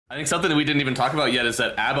I think something that we didn't even talk about yet is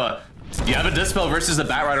that Abba, you have a Dispel versus the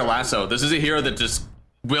Batrider Lasso. This is a hero that just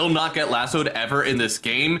will not get lassoed ever in this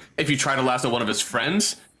game. If you try to lasso one of his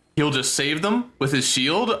friends, he'll just save them with his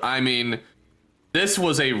shield. I mean, this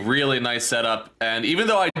was a really nice setup. And even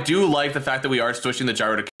though I do like the fact that we are switching the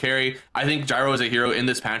Gyro to carry, I think Gyro is a hero in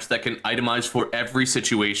this patch that can itemize for every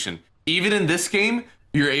situation. Even in this game,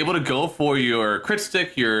 you're able to go for your crit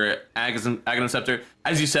stick, your Aghanim Scepter.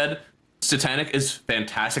 As you said, Satanic is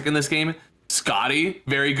fantastic in this game. Scotty,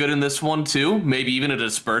 very good in this one too. Maybe even a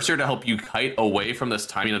Disperser to help you kite away from this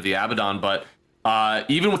timing of the Abaddon. But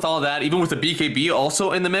even with all that, even with the BKB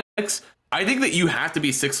also in the mix, I think that you have to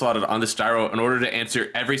be 6 slotted on this Gyro in order to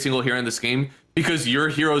answer every single hero in this game, because your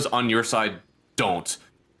heroes on your side don't.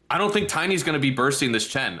 I don't think Tiny's going to be bursting this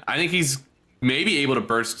Chen. I think he's maybe able to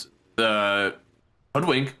burst the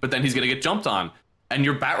Hoodwink, but then he's going to get jumped on. And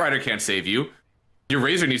your Batrider can't save you. Your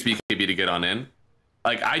Razor needs BKB to get on in.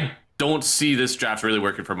 Like, I don't see this draft really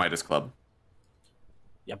working for Midas Club.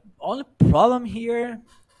 Yeah, only problem here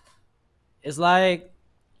is like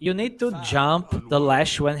you need to jump the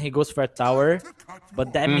Lash when he goes for a tower,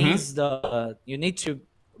 but that means you need to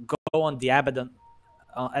go on the Abaddon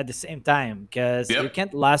at the same time, because you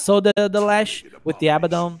can't lasso the Lash with the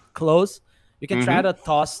Abaddon close. You can try to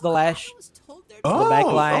toss the Lash to the back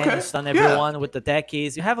line, stun everyone with the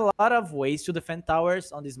techies. You have a lot of ways to defend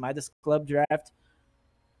towers on this Midas Club draft.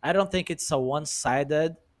 I don't think it's a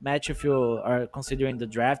one-sided match if you are considering the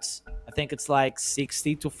drafts. I think it's like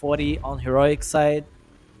 60-40 on heroic side.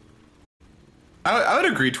 I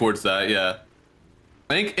would agree towards that, yeah.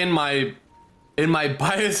 I think in my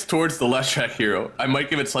bias towards the Leshrac hero, I might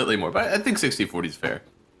give it slightly more, but I think 60-40 is fair.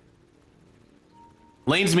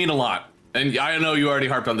 Lanes mean a lot. And I know you already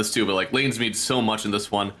harped on this too, but like lanes mean so much in this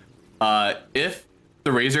one. If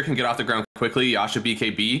the Razor can get off the ground quickly, Yasha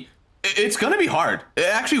BKB, it's gonna be hard. It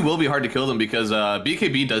actually will be hard to kill them, because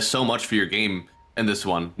BKB does so much for your game in this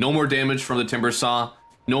one. No more damage from the Timber Saw,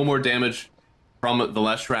 no more damage from the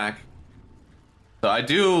Leshrac. So I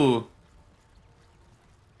do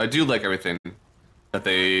like everything that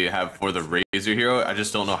they have for the Razor hero. I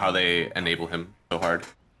just don't know how they enable him so hard.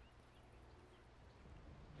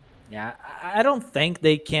 Yeah, I don't think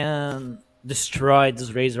they can destroy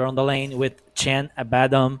this Razor on the lane with Chen,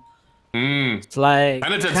 Abaddon. It's like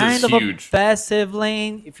kind of a passive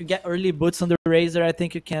lane. If you get early boots on the Razor, I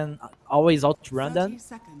think you can always outrun them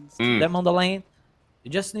on the lane.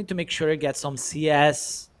 You just need to make sure you get some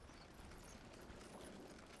CS.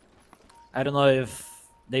 I don't know if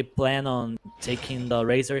they plan on taking the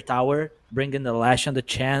Razor Tower, bringing the Lash and the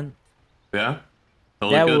Chen. Yeah,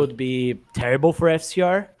 totally that would be terrible for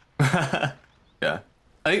FCR. Yeah,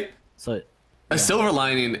 a silver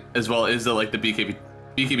lining as well is that like the BKB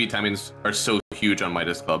timings are so huge on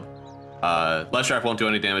Midas Club. Leshrac won't do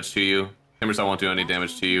any damage to you. Timbersaw won't do any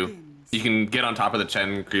damage to you. You can get on top of the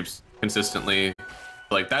Chen creeps consistently.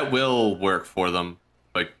 Like that will work for them.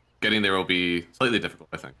 Like getting there will be slightly difficult,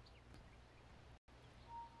 I think.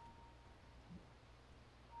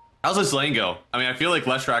 How's this lane go? I mean, I feel like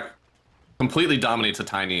Leshrac completely dominates a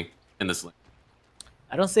Tiny in this lane.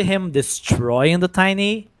 I don't see him destroying the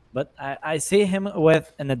Tiny, but I see him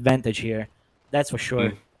with an advantage here. That's for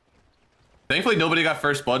sure. Thankfully, nobody got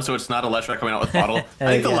first blood, so it's not a Leshrac coming out with bottle. I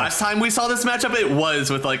think the last time we saw this matchup, it was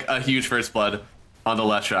with like a huge first blood on the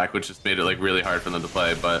Leshrac, which just made it like really hard for them to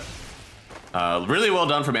play. But really well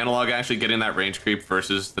done from Analog actually getting that range creep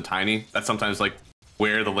versus the Tiny. That's sometimes like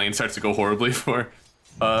where the lane starts to go horribly for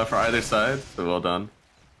either side. So well done.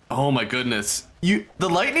 Oh my goodness. The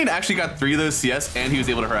Lightning actually got 3 of those CS, and he was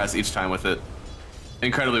able to harass each time with it.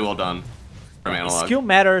 Incredibly well done from Analog. Skill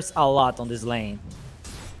matters a lot on this lane.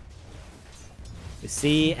 You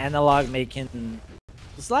see Analog making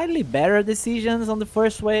slightly better decisions on the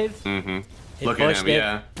first wave. He Look at him,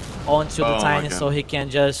 yeah. Onto the Tiny so he can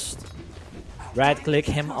just right-click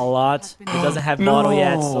him a lot. He doesn't have bottle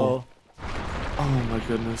yet, so... Oh my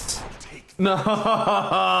goodness. No!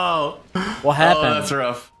 What happened? Oh, that's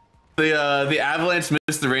rough. The Avalanche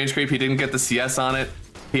missed the range creep. He didn't get the CS on it.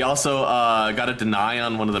 He also got a deny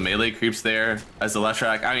on one of the melee creeps there as the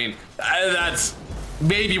Leshrac. I mean, that's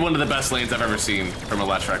maybe one of the best lanes I've ever seen from a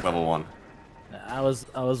Leshrac level 1. I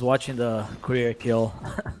was watching the career kill.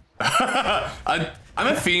 I'm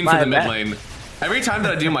a fiend for the mid lane. Every time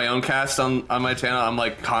that I do my own cast on my channel, I'm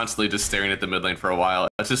like constantly just staring at the mid lane for a while.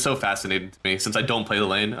 It's just so fascinating to me. Since I don't play the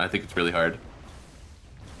lane, I think it's really hard.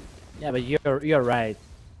 Yeah, but you're right.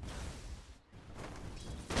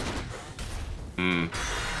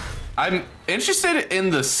 I'm interested in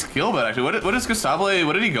the skill, but actually, what is Gustable?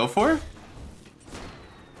 What did he go for?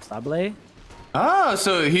 Gustable? Ah,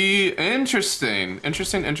 so interesting. I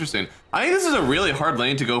think this is a really hard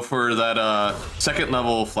lane to go for that second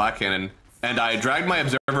level flat cannon. And I dragged my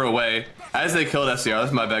observer away as they killed SDR.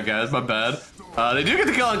 That's my bad, guys, my bad. They do get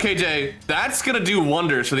the kill on KJ. That's gonna do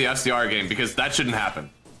wonders for the SDR game because that shouldn't happen.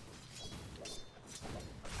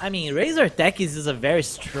 I mean, Razor Techies is a very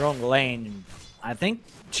strong lane. I think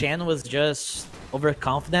Chen was just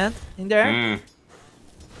overconfident in there.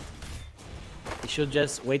 He should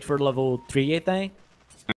just wait for level 3, I think.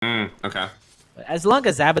 Okay. As long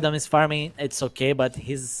as Abaddon is farming, it's okay, but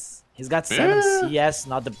he's got 7 CS,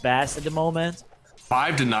 not the best at the moment.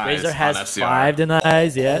 5 denies. Razor has on FCR. 5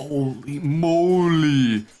 denies, yeah. Holy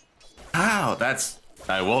moly. Wow, that's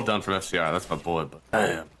well done from FCR. That's my boy, but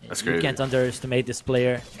damn, that's crazy. You can't underestimate this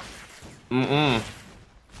player.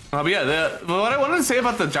 But yeah, what I wanted to say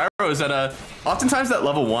about the gyro is that oftentimes that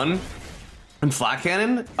level 1 and flat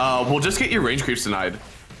cannon will just get your range creeps denied.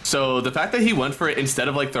 So the fact that he went for it instead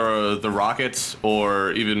of like the rockets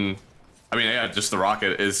or even, I mean, yeah, just the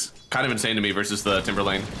rocket is kind of insane to me versus the Timber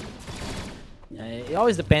lane. It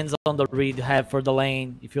always depends on the read you have for the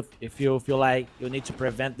lane. If you feel like you need to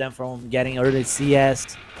prevent them from getting early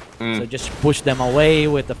CS, so just push them away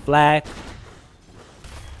with the flag.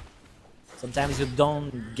 Sometimes you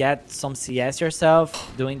don't get some CS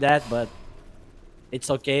yourself doing that, but it's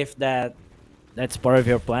okay if that's part of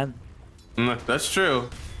your plan. That's true.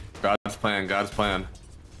 God's plan, God's plan.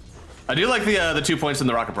 I do like the 2 points in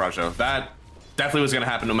the rocket barrage though. That definitely was gonna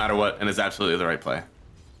happen no matter what, and is absolutely the right play.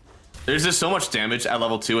 There's just so much damage at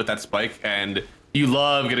level 2 with that spike, and you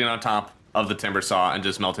love getting on top of the Timber Saw and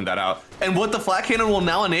just melting that out. And what the flat cannon will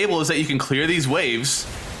now enable is that you can clear these waves,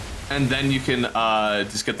 and then you can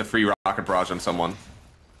just get the free rocket barrage on someone.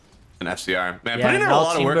 An FCR. Man, putting in a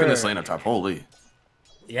lot of work in this lane up top. Holy.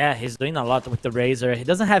 Yeah, he's doing a lot with the Razor. He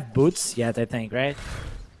doesn't have boots yet, I think, right?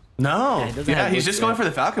 No. Yeah, he's just going for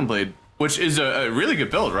the Falcon Blade, which is a really good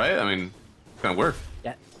build, right? I mean, it's gonna work.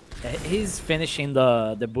 Yeah, he's finishing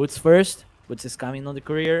the boots first, which is coming on the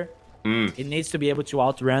career. He needs to be able to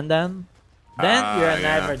outrun them. Then you're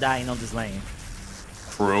never dying on this lane.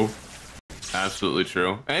 True. Absolutely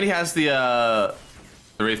true. And he has the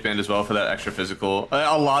Wraith Band as well for that extra physical.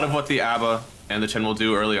 A lot of what the ABBA and the Chen will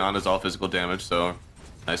do early on is all physical damage, so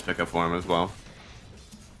nice pickup for him as well.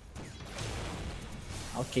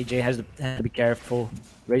 KJ has to be careful.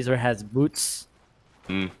 Razor has boots.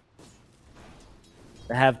 They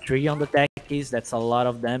have 3 on the techies. That's a lot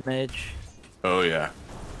of damage. Oh yeah.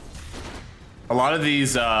 A lot of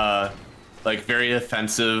these like very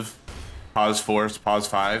offensive pause 4s, pause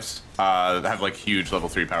 5s have like huge level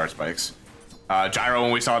 3 power spikes. Gyro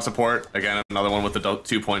when we saw it support, again another one with the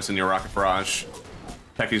 2 points in your rocket barrage.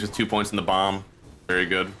 Techies with 2 points in the bomb. Very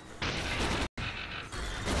good.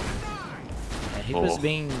 Yeah, he was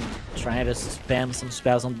trying to spam some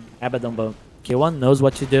spells on Abaddon, but K1 knows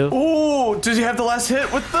what to do. Oh, did he have the last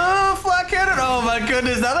hit with the flat cannon? Oh my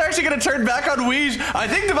goodness, now they're actually gonna turn back on Weege. I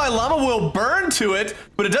think Divine Llama will burn to it,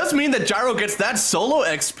 but it does mean that Gyro gets that solo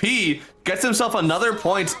XP, gets himself another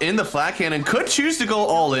point in the flat cannon, could choose to go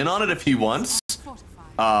all in on it if he wants.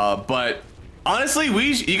 But honestly,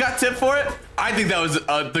 Weege, you got tipped for it. I think that was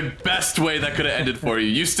the best way that could have ended for you.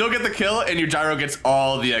 You still get the kill, and your Gyro gets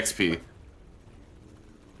all the XP.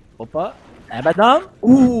 Opa, Abaddon?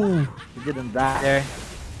 Ooh, he didn't die there.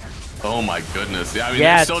 Oh my goodness. Yeah, I mean,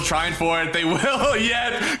 they're still trying for it. They will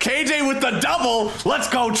yet. KJ with the double. Let's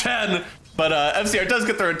go, Chen. But FCR does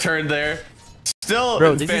get the return there. Still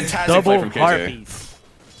fantastic play from KJ. Harpies.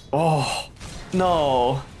 Oh,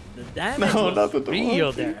 no. The damage was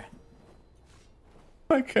real there.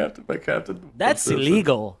 My captain. That's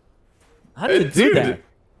illegal. How do you do that?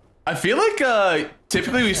 I feel like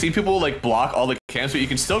typically we see people like block all the camps, but you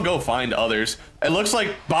can still go find others. It looks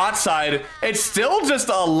like bot side, it's still just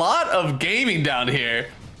a lot of gaming down here.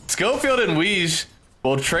 Schofield and Weege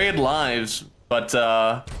will trade lives, but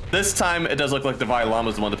this time it does look like Divine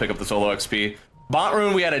Llama's the one to pick up the solo XP. Bot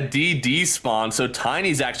Rune, we had a DD spawn, so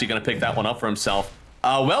Tiny's actually going to pick that one up for himself.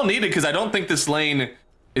 Well needed, because I don't think this lane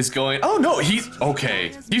is going... Oh no, he's...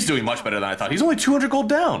 Okay, he's doing much better than I thought. He's only 200 gold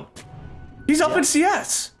down. He's up in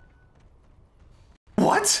CS.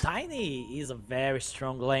 What? Tiny is a very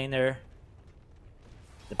strong laner.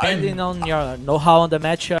 Depending on your know-how on the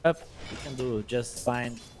matchup, you can do just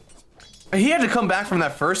fine. He had to come back from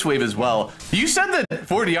that first wave as well. You said that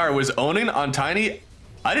 4DR was owning on Tiny.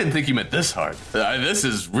 I didn't think you meant this hard. This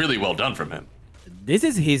is really well done from him. This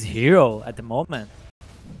is his hero at the moment.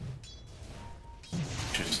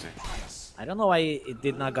 Interesting. I don't know why it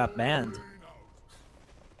did not got banned.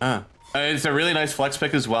 It's a really nice flex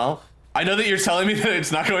pick as well. I know that you're telling me that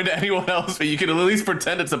it's not going to anyone else, but you can at least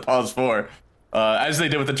pretend it's a pause 4. as they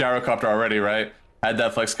did with the gyrocopter already, right? Had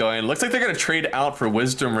that flex going. Looks like they're gonna trade out for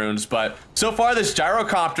wisdom runes, but so far this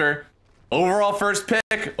gyrocopter, overall first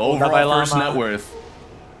pick, overall first net worth.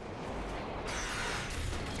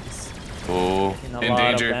 Oh, in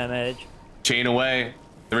danger. Chain away.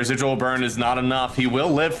 The residual burn is not enough. He will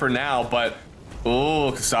live for now, but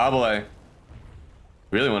oh, Casable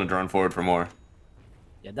really want to run forward for more.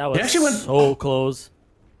 Yeah, that was so close.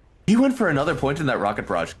 He went for another point in that rocket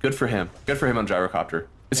barrage. Good for him. Good for him on gyrocopter.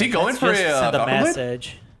 Is he going for send a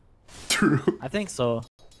message? True. I think so.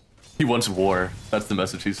 He wants war. That's the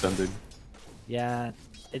message he's sending. Yeah,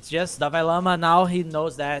 it's just Davai Lama now. He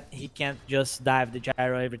knows that he can't just dive the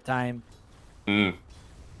gyro every time. Until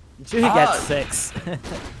he gets 6.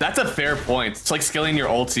 That's a fair point. It's like skilling your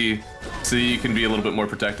ulti so you can be a little bit more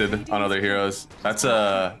protected on other heroes. That's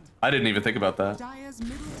I didn't even think about that.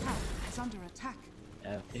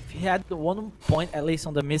 Yeah, if he had 1 point at least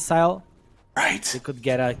on the missile, right, he could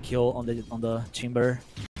get a kill on the chamber.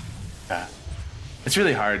 Yeah. It's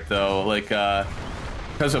really hard though. Like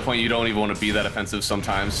comes to a point you don't even want to be that offensive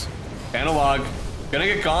sometimes. Analog gonna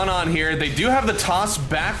get gone on here. They do have the toss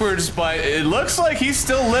backwards, but it looks like he's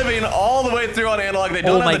still living all the way through on Analog. They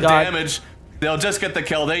don't have the damage. They'll just get the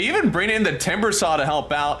kill. They even bring in the Timber Saw to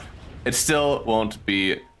help out. It still won't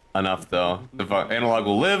be enough though. The Analog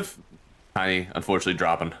will live. Tiny, unfortunately,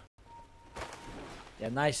 dropping. Yeah,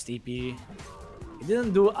 nice TP. He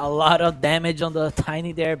didn't do a lot of damage on the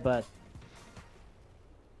Tiny there, but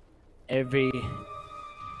every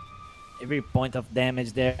point of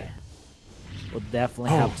damage there would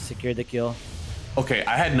definitely help secure the kill. Okay,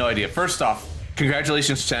 I had no idea. First off,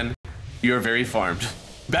 congratulations, Chen. You are very farmed.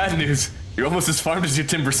 Bad news, you're almost as farmed as your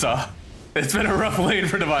Timber Saw. It's been a rough lane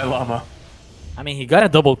for Davai Lama. I mean, he got a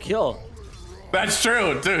double kill. That's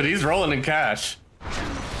true, dude. He's rolling in cash.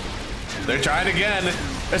 They're trying again.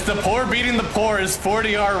 It's the poor beating the poor as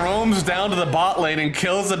 40R roams down to the bot lane and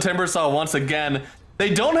kills the Timber Saw once again.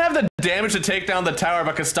 They don't have the damage to take down the tower,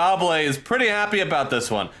 but Castabile is pretty happy about this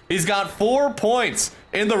one. He's got 4 points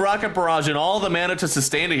in the Rocket Barrage and all the mana to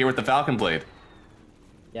sustain it here with the Falcon Blade.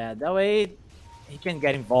 Yeah, that way he can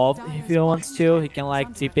get involved if he wants to. He can like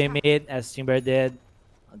TP mid as Timber did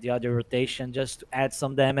on the other rotation just to add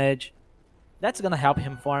some damage. That's gonna help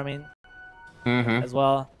him farming as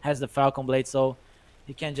well. Has the Falcon Blade, so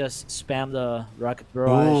he can just spam the Rocket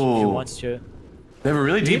Barrage if he wants to. They have a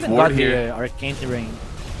really deep ward here. The Arcane Ring.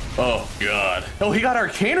 Oh god. Oh, he got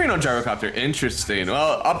Arcane Ring on Gyrocopter. Interesting.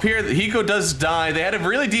 Well, up here, Hiko does die. They had a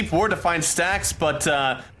really deep ward to find stacks, but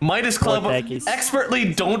Midas Club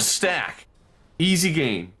expertly don't stack. Easy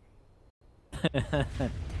game.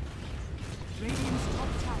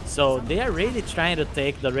 So they are really trying to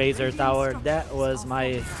take the Razor Tower. That was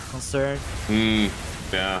my concern.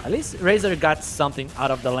 Yeah. At least Razor got something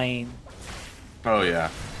out of the lane. Oh yeah.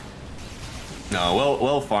 No,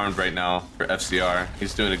 well farmed right now for FCR.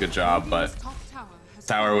 He's doing a good job, but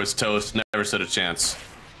tower was toast. Never stood a chance.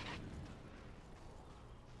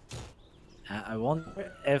 I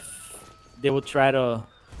wonder if they will try to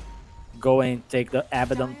go and take the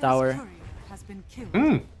Abaddon Tower.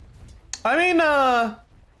 I mean,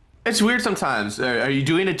 it's weird sometimes. Are you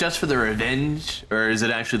doing it just for the revenge, or is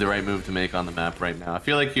it actually the right move to make on the map right now? I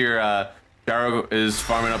feel like your Gyro is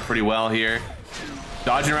farming up pretty well here.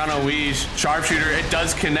 Dodging around on Weege, Sharpshooter, it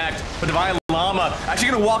does connect. But Davai Lama actually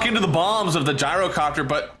gonna walk into the bombs of the Gyrocopter,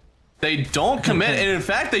 but they don't commit. And in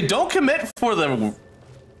fact, they don't commit for the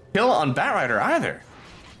kill on Batrider either.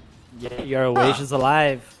 Yeah, your Weege is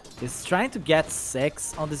alive. He's trying to get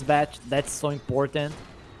 6 on this batch. That's so important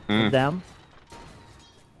for them.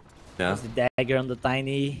 Yeah. The dagger on the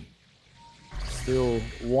Tiny. Still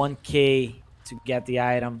 1k to get the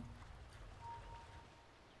item.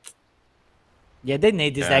 Yeah, they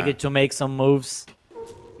need this dagger to make some moves.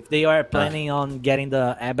 If they are planning on getting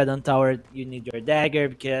the Abaddon Tower, you need your dagger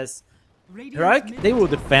because Heroic, they will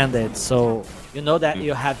defend it, so you know that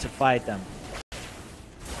you have to fight them.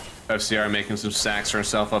 FCR making some stacks for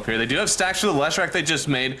himself up here. They do have stacks for the Leshrac they just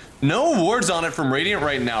made. No wards on it from Radiant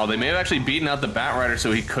right now. They may have actually beaten out the Batrider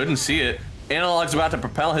so he couldn't see it. Analog's about to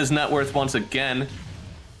propel his net worth once again.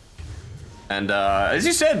 And as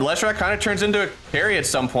you said, Leshrac kind of turns into a carry at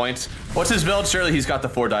some point. What's his build? Surely he's got the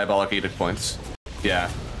 4 Diabolic Edict points. Yeah,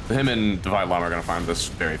 him and Davai Lama are going to farm this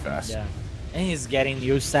very fast. Yeah, and he's getting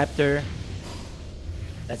new Scepter.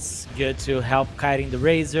 That's good to help kiting the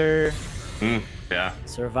Razor. Yeah.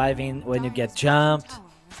 Surviving when you get jumped.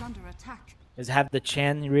 Because have the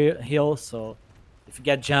Chen heal, so if you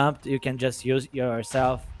get jumped, you can just use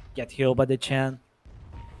yourself, get healed by the Chen.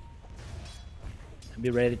 And be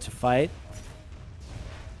ready to fight.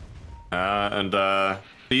 And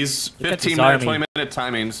These 15-minute, 20-minute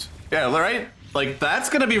timings. Yeah, right? Like, that's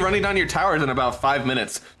going to be running down your towers in about 5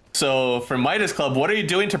 minutes. So, for Midas Club, what are you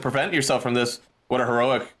doing to prevent yourself from this? What are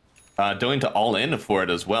Heroic doing to all in for it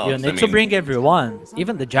as well? You need to bring everyone,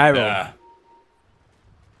 even the gyro. Yeah.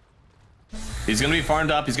 He's going to be farmed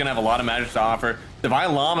up. He's going to have a lot of magic to offer.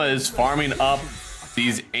 Divine Llama is farming up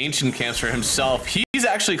these ancient camps for himself. He's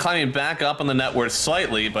actually climbing back up on the net worth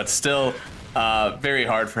slightly, but still very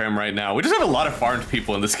hard for him right now. We just have a lot of farmed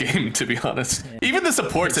people in this game, to be honest. Yeah. Even the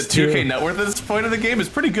supports at 2k net worth at this point of the game is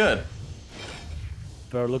pretty good.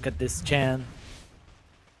 Bro, look at this Chan.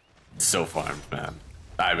 So farmed, man.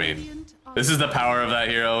 I mean, this is the power of that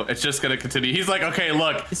hero. It's just going to continue. He's like, okay,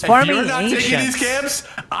 look, if you're not taking these camps,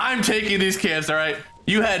 I'm taking these camps, all right?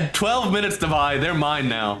 You had 12 minutes to buy. They're mine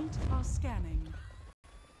now.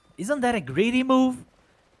 Isn't that a greedy move?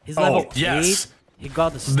 He's level 8. He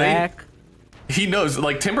got the stack. He knows.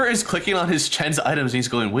 Like, Timber is clicking on his Chen's items, and he's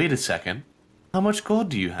going, wait a second. How much gold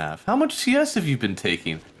do you have? How much CS have you been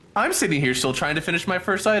taking? I'm sitting here still trying to finish my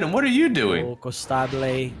first item. What are you doing? Oh,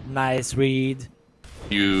 Costable. Nice read.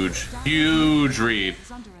 Huge read.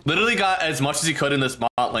 Literally got as much as he could in this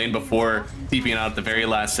bot lane before TPing out at the very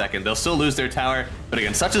last second. They'll still lose their tower, but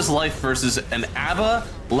again, such is life versus an Abba,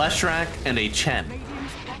 Leshrac, and a Chen.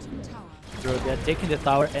 Bro, they're taking the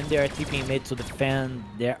tower and they are TPing mid to defend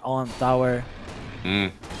their own tower.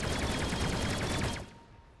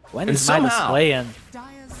 When is Midas playing?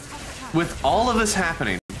 With all of this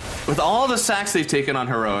happening, with all the sacks they've taken on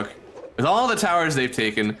Heroic, with all the towers they've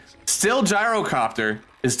taken, still Gyrocopter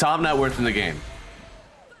is top net worth in the game.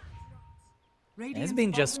 He's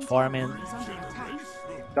been just farming.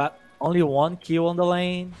 Got only 1 kill on the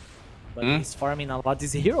lane, but he's farming a lot.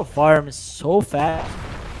 This hero farms so fast.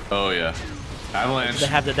 Oh yeah. Avalanche they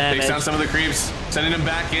have the damage. Takes down some of the creeps, sending him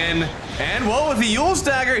back in. And whoa, with the Yule's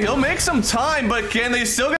dagger, he'll make some time, but can they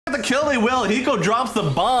still get the kill? They will. Hiko drops the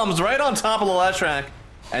bombs right on top of the Leshrac,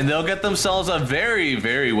 and they'll get themselves a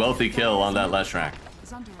very wealthy kill on that Leshrac.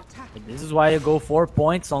 This is why you go 4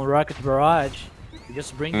 points on Rocket Barrage. You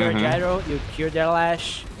just bring your gyro, you cure their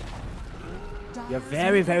lash. You're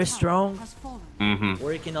very strong.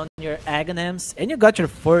 Working on your Aghanims, and you got your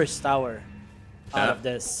first tower out of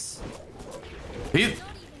this.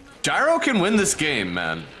 Gyro can win this game,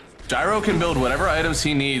 man. Gyro can build whatever items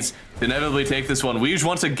he needs to inevitably take this one. Weege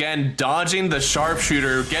once again dodging the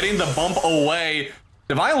sharpshooter, getting the bump away.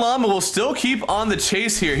 Divine Llama will still keep on the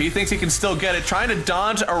chase here. He thinks he can still get it, trying to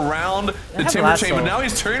dodge around the Timber Chain, but now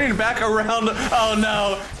he's turning back around. Oh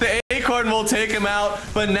no, the Acorn will take him out.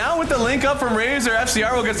 But now with the link up from Razor,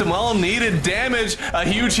 FCR will get some well-needed damage. A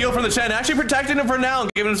huge heal from the Chen, actually protecting him for now,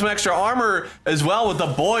 giving him some extra armor as well with the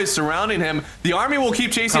boys surrounding him. The army will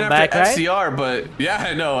keep chasing after FCR, but yeah,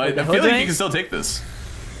 I know. I feel like he can still take this.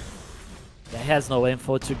 Yeah, he has no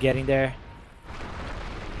info to getting there.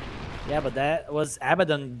 Yeah, but that was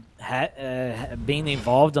Abaddon being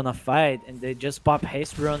involved on a fight, and they just pop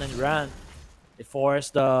haste run and run. They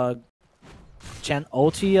forced the Chen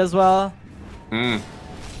ulti as well.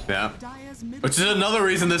 Yeah. Which is another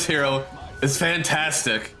reason this hero is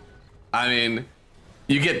fantastic. I mean,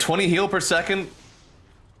 you get 20 heal per second,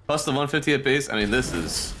 plus the 150 at base. I mean, this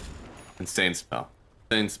is insane spell.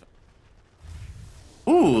 Insane spell.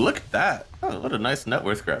 Ooh, look at that. Oh, what a nice net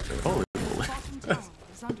worth grab there. Holy moly.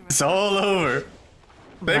 It's all over.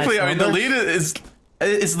 Thankfully, I mean, the lead is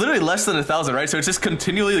literally less than 1,000, right? So it's just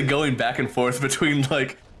continually going back and forth between,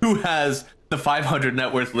 like, who has the 500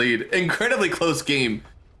 net worth lead. Incredibly close game.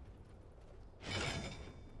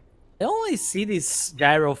 I only see this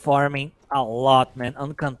gyro farming a lot, man.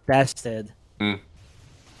 Uncontested.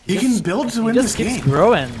 He can build to win this game. He just keeps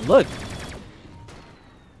growing. Look.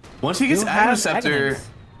 Once he gets Agnesceptor,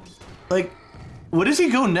 like, what does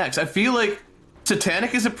he go next? I feel like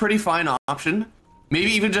Satanic is a pretty fine option.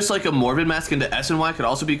 Maybe even just like a Morbid Mask into SNY could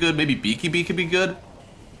also be good. Maybe BKB could be good.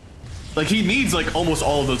 Like, he needs like almost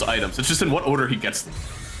all of those items. It's just in what order he gets them.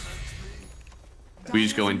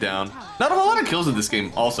 Weege going down. Not a whole lot of kills in this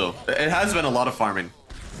game also. It has been a lot of farming.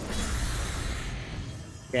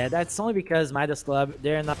 Yeah, that's only because Midas Club,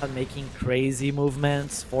 they're not making crazy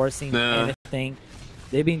movements, forcing anything.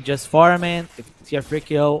 They've been just farming. If it's your free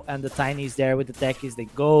kill and the Tiny's there with the techies, they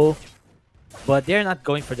go. But they're not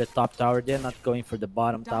going for the top tower. They're not going for the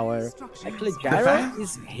bottom tower. Actually, Gyro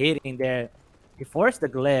is hitting there. He forced the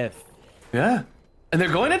glyph. Yeah. And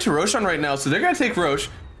they're going into Roshan right now, so they're going to take Rosh.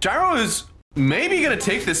 Gyro is maybe going to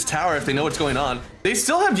take this tower if they know what's going on. They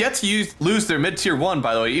still have yet to lose their mid-tier 1,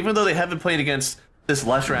 by the way, even though they haven't played against this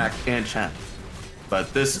Leshrac and Chen.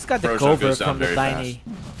 But this got the cover from the Tiny.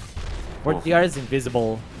 40R is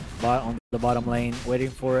invisible on the bottom lane, waiting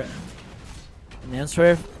for it. an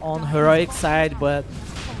answer on heroic side, but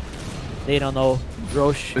they don't know.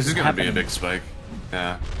 Roche. This is gonna be a big spike.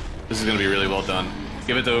 Yeah, this is gonna be really well done.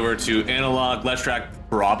 Give it over to Analog. Leshrac,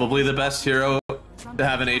 probably the best hero to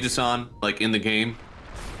have an Aegis on, like in the game.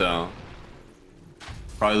 So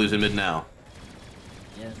probably losing mid now.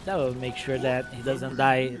 Yeah, that will make sure that he doesn't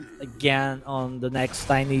die again on the next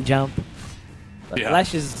tiny jump. But Yeah.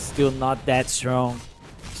 Flash is still not that strong.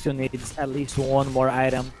 Still needs at least one more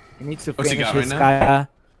item. He needs to What's he finish got his right Kaya.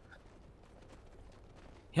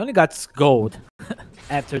 He only got gold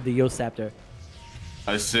after the Yosaptor.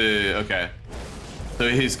 I see. Okay. So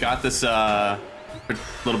he's got this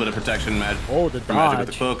little bit of protection magic The magic with the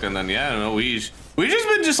dodge. cloak, and then yeah, I don't know, we just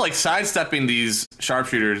been just like sidestepping these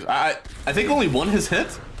sharpshooters. I think only one has hit.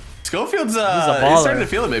 Schofield's He's he's starting to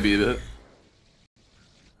feel it maybe a bit.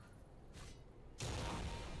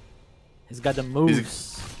 He's got the moves.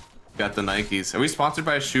 Got the Nikes. Are we sponsored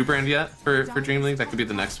by a shoe brand yet for DreamLeague? That could be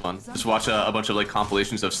the next one. Just watch a bunch of like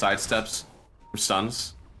compilations of sidesteps from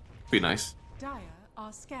stuns. Be nice. Dire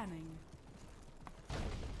are scanning.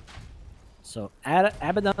 So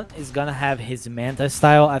Abaddon is gonna have his Manta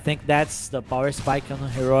style. I think that's the power spike on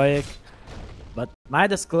heroic. But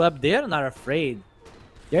Midas Club, they're not afraid.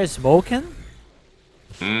 They're smoking.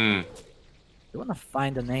 Hmm. They wanna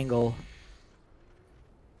find an angle.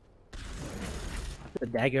 The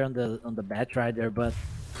dagger on the Batrider, but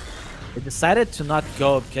they decided to not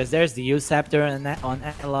go because there's the Usaptor on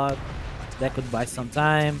Analog. That could buy some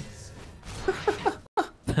time.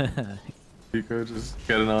 Pico just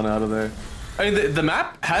getting on out of there. I mean, the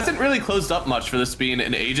map hasn't really closed up much for this being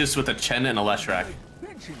an Aegis with a Chen and a Leshrac.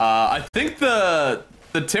 I think the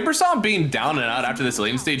Timbersaw being down and out after this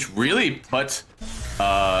lane stage really put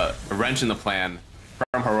a wrench in the plan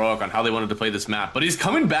from Heroic on how they wanted to play this map. But he's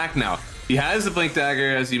coming back now. He has the Blink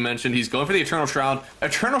Dagger, as you mentioned. He's going for the Eternal Shroud.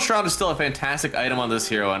 Eternal Shroud is still a fantastic item on this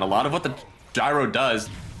hero, and a lot of what the Gyro does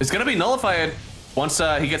is going to be nullified once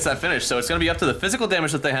he gets that finish. So it's going to be up to the physical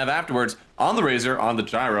damage that they have afterwards on the Razor, on the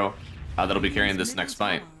Gyro, that'll be carrying this next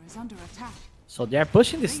fight. Is under attack. So they're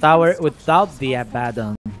pushing this tower without the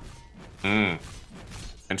Abaddon. Hmm.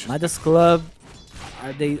 Interesting. Midas Club,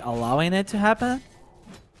 are they allowing it to happen?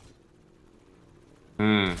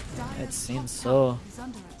 Hmm. It seems so. Is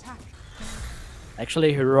under attack.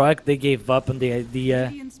 Actually, Heroic, they gave up on the idea.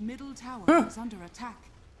 Radiant's middle tower is under attack.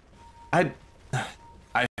 I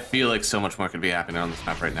feel like so much more could be happening on this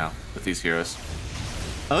map right now with these heroes.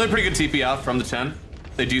 Another pretty good TP out from the 10.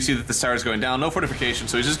 They do see that the tower is going down. No fortification,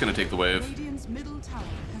 so he's just going to take the wave. Radiant's middle tower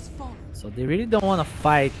has fallen. So they really don't want to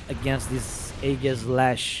fight against this Aegis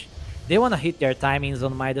Lash. They want to hit their timings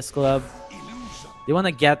on Midas Club. They want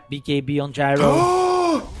to get BKB on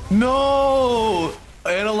Gyro. No!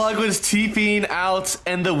 Analog was TPing out,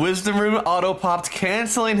 and the Wisdom Room auto-popped,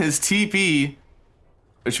 canceling his TP.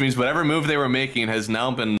 Which means whatever move they were making has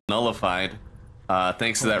now been nullified,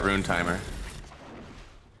 thanks to that rune timer.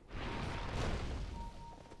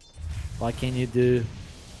 What can you do?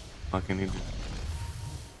 What can you do?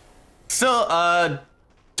 Still,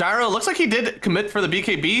 Gyro looks like he did commit for the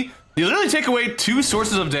BKB. You literally take away two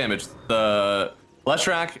sources of damage, the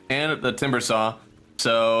Leshrac and the Timbersaw.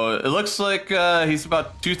 So it looks like he's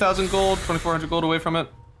about 2,000 gold, 2,400 gold away from it.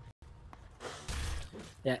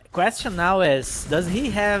 Yeah. Question now is, does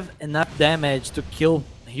he have enough damage to kill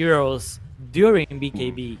heroes during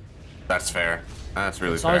BKB? That's fair. That's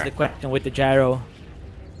really It's fair. always the question with the Gyro,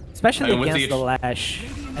 especially I mean, with against the- the Lash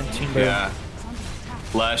and Timber. Yeah.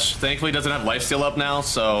 Lesh, thankfully, doesn't have lifesteal up now,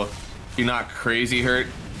 so you're not crazy hurt.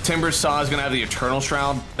 Timbersaw is going to have the Eternal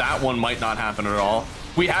Shroud. That one might not happen at all.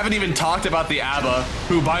 We haven't even talked about the Abba,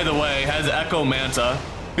 who, by the way, has Echo Manta.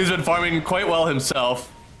 He's been farming quite well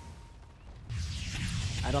himself.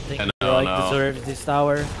 I don't think And Heroic no. deserves this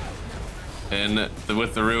tower. And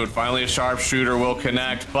with the root, finally a sharpshooter will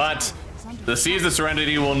connect, but the Seize the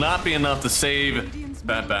Serenity will not be enough to save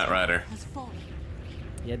that Batrider. Has fallen.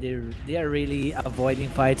 Yeah, they are really avoiding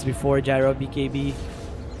fights before Gyro BKB.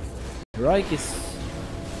 Heroic is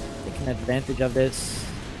taking advantage of this.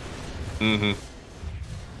 Mm-hmm.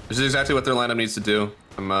 This is exactly what their lineup needs to do.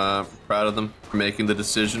 I'm proud of them for making the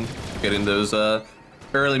decision, getting those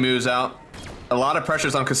early moves out. A lot of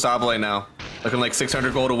pressures on Costabile now. Looking like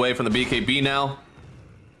 600 gold away from the BKB now.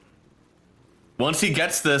 Once he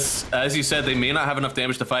gets this, as you said, they may not have enough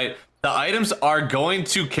damage to fight. The items are going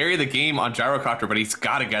to carry the game on Gyrocopter, but he's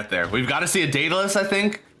got to get there. We've got to see a Daedalus, I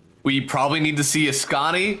think. We probably need to see a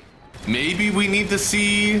Scotty. Maybe we need to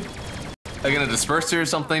see, again, a Disperser or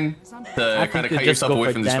something to kind of cut yourself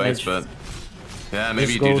away from these fights, but yeah,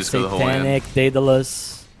 maybe you do just go the whole way in. Satanic,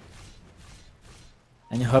 Daedalus.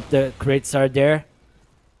 And you hope the crates are there.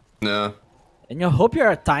 No. And you hope you're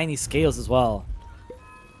at tiny scales as well.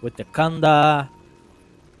 With the Kanda.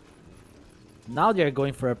 Now they're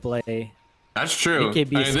going for a play. That's true.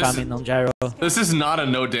 BKB is coming on Gyro. This is not a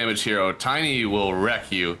no damage hero. Tiny will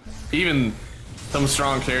wreck you. Even some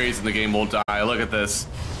strong carries in the game will die. Look at this.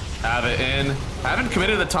 Have it in. Haven't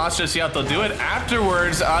committed the toss just yet. They'll do it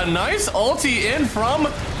afterwards. A nice ulti in from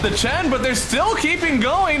the Chen, but they're still keeping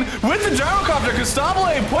going with the gyrocopter.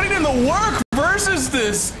 Constabile putting in the work versus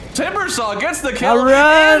this. Timbersaw gets the kill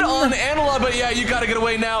and on Analog, but yeah, you gotta get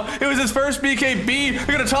away now. It was his first BKB.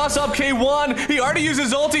 They're gonna toss up K1. He already used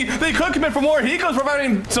his ulti. They could commit for more. Hiko's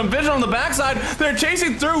providing some vision on the backside. They're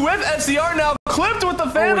chasing through with SCR now. Clipped with the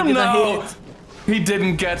Phantom now. He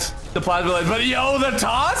didn't get the plasma lens, but yo, the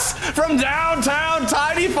toss from downtown.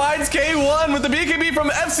 Tiny finds K1 with the BKB from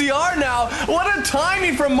FCR now. What a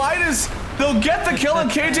timing from Midas. They'll get the kill on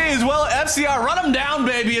KJ as well. FCR, run him down,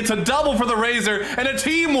 baby. It's a double for the Razor and a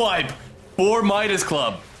team wipe for Midas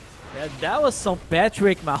Club. Yeah, that was some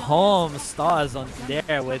Patrick Mahomes toss on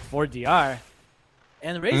there with 4DR.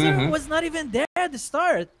 And Razor was not even there at the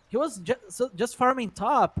start. He was just farming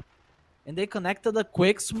top. And they connected a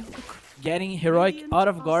quick smoke, getting Heroic out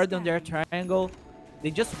of guard on their triangle.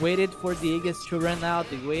 They just waited for the Aegis to run out.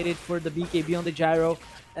 They waited for the BKB on the Gyro.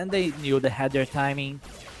 And they knew they had their timing.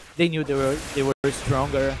 They knew they were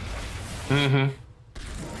stronger. No,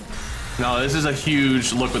 this is a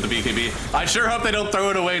huge look with the BKB. I sure hope they don't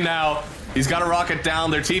throw it away now. He's got to rocket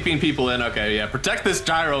down. They're TPing people in. Okay, yeah, protect this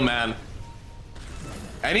Gyro, man.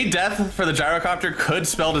 Any death for the gyrocopter could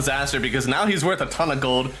spell disaster because now he's worth a ton of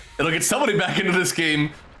gold. It'll get somebody back into this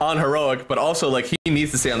game on Heroic, but also like he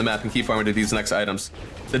needs to stay on the map and keep farming to these next items.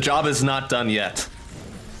 The job is not done yet.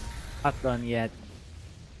 Not done yet.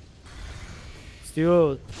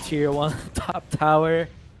 Still tier 1 top tower.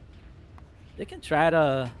 They can try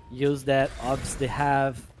to use that obs they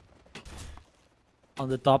have on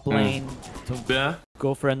the top lane to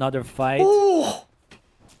go for another fight. Ooh.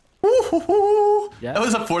 Yeah. That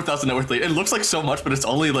was a 4,000 net worth lead. It looks like so much, but it's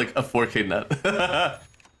only like a 4K net.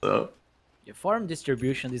 So. Your farm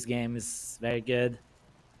distribution this game is very good.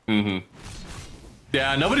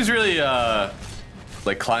 Yeah, nobody's really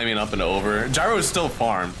like climbing up and over. Gyro is still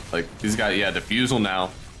farmed. Like he's got defusal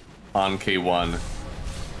now on K1.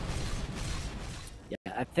 Yeah,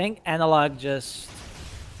 I think Analog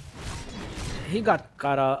he got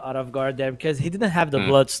caught out of guard there because he didn't have the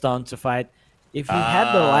bloodstone to fight. If he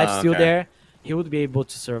had the life steal there, he would be able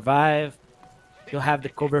to survive. He'll have the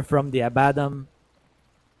cover from the Abaddon.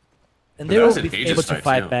 And they will be able to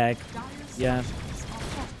fight back. Yeah.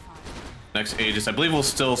 Next Aegis, I believe, will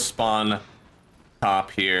still spawn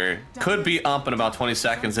top here. Could be up in about 20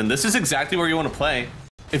 seconds, and this is exactly where you want to play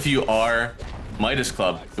if you are Midas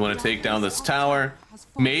Club. You want to take down this tower,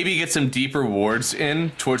 maybe get some deeper wards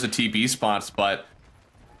in towards the TB spots, but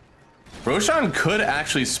Roshan could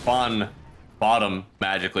actually spawn bottom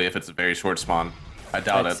magically if it's a very short spawn. I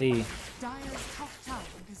doubt Let's see. Dire's top tower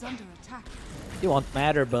is under attack. It won't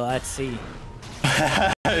matter, but let's see.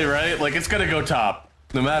 Right? Like, it's gonna go top.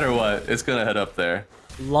 No matter what, it's gonna head up there.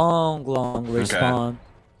 Long respawn.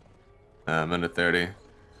 Minute 30.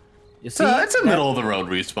 You see? It's a middle of the road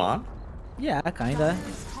respawn. Yeah, kinda.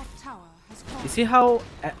 Dire's top tower has fallen. You see how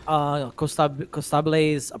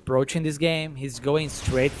Constabile is approaching this game? He's going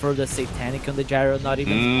straight for the Satanic on the Gyro, not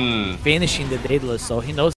even finishing the Daedalus, so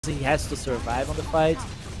he knows he has to survive on the fight.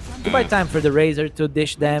 Goodbye time for the Razor to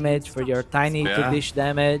dish damage, for your Tiny to dish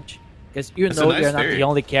damage, because you know you're not the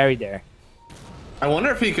only carry there. I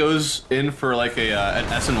wonder if he goes in for like an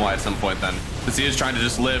SNY at some point then. Because he is trying to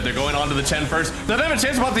just live. They're going on to the Chen first. They don't have a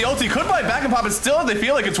chance about the ulti. Could buy back and pop it still. They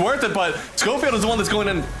feel like it's worth it, but Schofield is the one that's going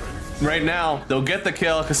in right now. They'll get the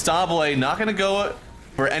kill. Constabile not going to go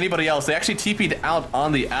for anybody else. They actually TP'd out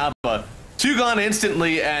on the Abba. 2 gone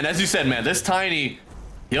instantly, and as you said, man, this Tiny,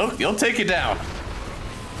 he'll take you down.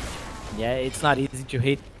 Yeah, it's not easy to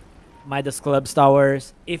hit Midas Club's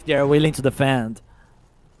towers if they're willing to defend.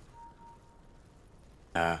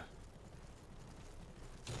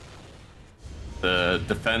 The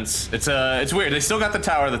defense, it's weird. They still got the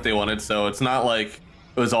tower that they wanted, so it's not like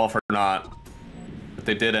it was all for naught. But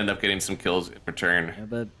they did end up getting some kills in return. Yeah,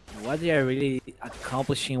 but what they are really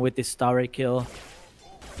accomplishing with this tower kill,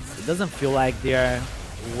 it doesn't feel like they are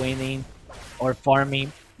winning or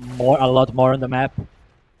farming a lot more on the map.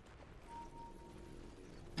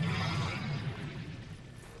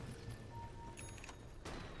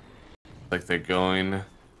 Like they're going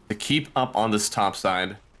to keep up on this top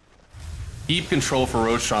side. Keep control for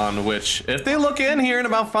Roshan, which if they look in here in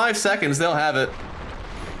about 5 seconds, they'll have it.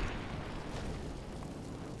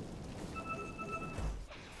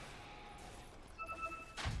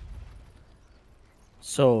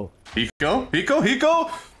 So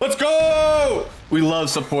Hiko, let's go! We love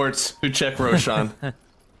supports who check Roshan.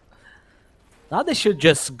 now they should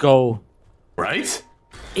just go Right?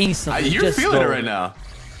 instantly. You're just feeling go. it right now.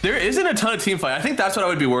 There isn't a ton of team fight. I think that's what I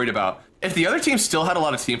would be worried about. If the other team still had a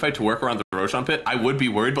lot of team fight to work around the Roshan pit, I would be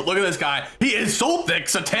worried. But look at this guy. He is so thick.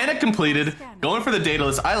 Satanic completed. Going for the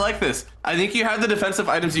Daedalus. I like this. I think you have the defensive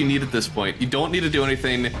items you need at this point. You don't need to do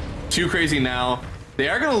anything too crazy now. They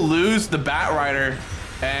are going to lose the Bat Rider.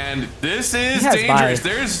 And this is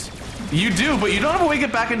dangerous. You do, but you don't have a way to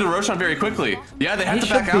get back into Roshan very quickly. Yeah, they have to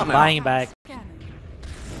back out now. Buying back.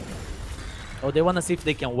 Oh, they want to see if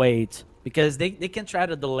they can wait. Because they can try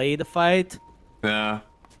to delay the fight. Yeah.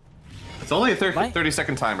 It's only a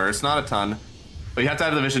 30-second timer. It's not a ton. But you have to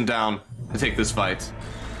have the vision down to take this fight.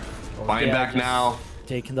 Buying back now.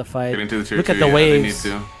 Taking the fight. Getting to the tier Look 2. at the waves.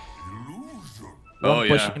 They need to. One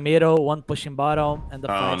pushing middle, one pushing bottom, and the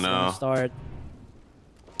fight's gonna start.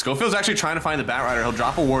 Schofield's actually trying to find the Bat Rider. He'll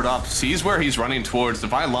drop a ward up, sees where he's running towards.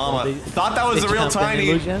 Divine Llama thought that was the real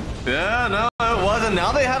Tiny. Yeah, no, it wasn't.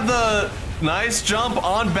 Now they have the nice jump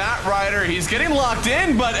on Bat Rider. He's getting locked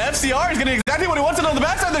in, but FCR is getting exactly what he wants on the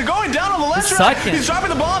backside. They're going down on the left track. He's dropping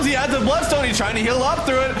the bombs. He has the Bloodstone. He's trying to heal up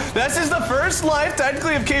through it. This is the first life,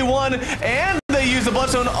 technically, of K1, and they use the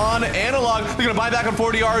Bloodstone on Analog. They're going to buy back on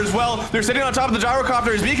 40R as well. They're sitting on top of the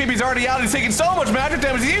Gyrocopter. His BKB's already out. He's taking so much magic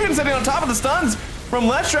damage. He's even sitting on top of the stuns from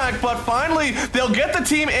Leshrac, but finally they'll get the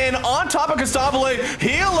team in on top of Costabile,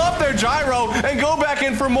 heal up their gyro, and go back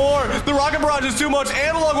in for more. The rocket barrage is too much.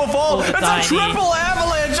 Analog will fall. It's a triple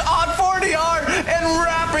avalanche on 40R and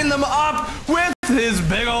wrapping them up with his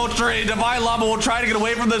big old tree. Divine Llama will try to get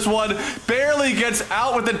away from this one. Barely gets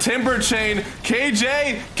out with the Timber Chain.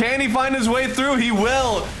 KJ, can he find his way through? He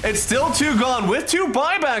will. It's still 2 gone with 2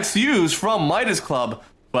 buybacks used from Midas Club.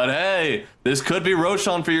 But hey, this could be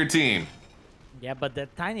Roshan for your team. Yeah, but the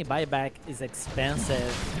Tiny buyback is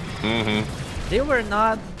expensive. They were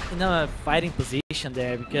not in a fighting position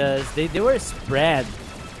there because they were spread.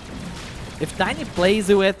 If Tiny plays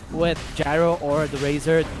with Gyro or the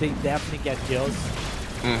Razor, they definitely get kills.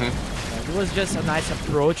 It was just a nice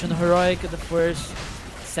approach on Heroic at the first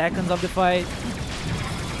seconds of the fight.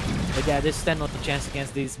 But yeah, they stand not a chance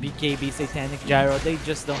against these BKB Satanic Gyro. They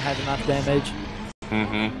just don't have enough damage.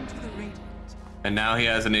 And now he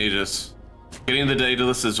has an Aegis. Getting the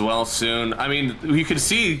Daedalus as well soon. I mean, you could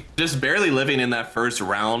see just barely living in that first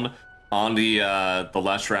round on the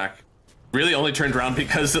Leshrac. Really only turned around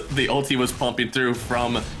because the ulti was pumping through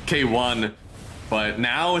from K1. But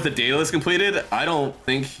now with the Daedalus completed, I don't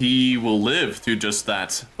think he will live through just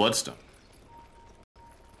that Bloodstone.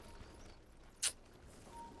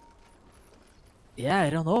 Yeah, I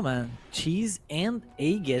don't know, man. Cheese and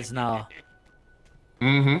Aegis now.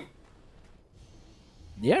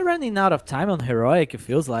 They're running out of time on Heroic, it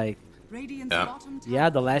feels like.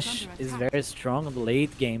 Yeah, the Lash is very strong on the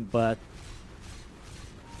late game, but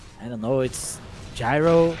I don't know, it's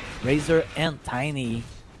Gyro, Razor, and Tiny.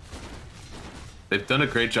 They've done a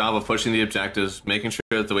great job of pushing the objectives, making sure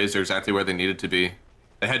that the waves are exactly where they needed to be.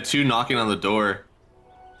 They had 2 knocking on the door.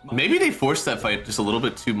 Maybe they forced that fight just a little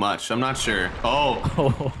bit too much. I'm not sure.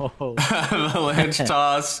 Oh, Avalanche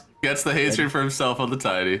toss gets the hatred for himself on the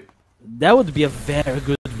Tiny. That would be a very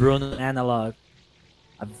good rune on Analog.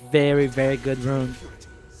 A very, very good rune.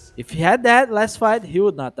 If he had that last fight, he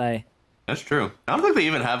would not die. That's true. I don't think they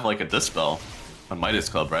even have like a Dispel on Midas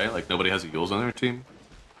Club, right? Like nobody has a Yules on their team.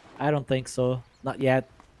 I don't think so. Not yet.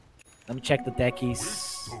 Let me check the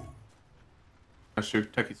techies. That's true.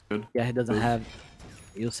 Techie's good. Yeah, he doesn't have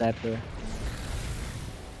Yule Scepter.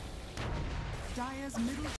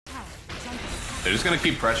 They're just gonna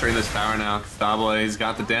keep pressuring this tower now. Costabile, he's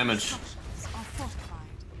got the damage.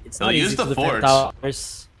 They'll use the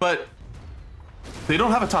forts, but they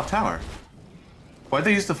don't have a top tower. Why'd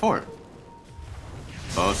they use the fort?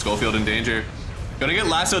 Oh, Schofield in danger. Gonna get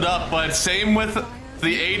lassoed up, but same with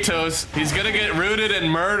the Atos. He's gonna get rooted and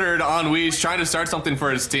murdered on Weege, trying to start something for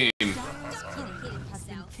his team.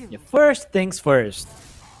 Yeah, first things first.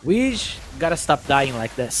 Weege gotta stop dying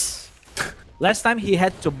like this. Last time he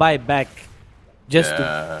had to buy back just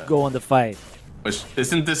to go on the fight. Which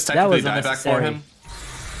isn't this technically dieback for him?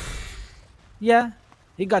 Yeah,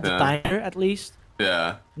 he got the timer at least.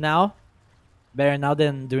 Yeah. Now, better now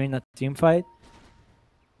than during a team fight.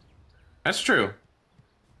 That's true.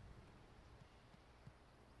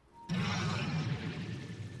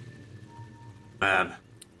 Man.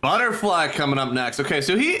 Butterfly coming up next. Okay,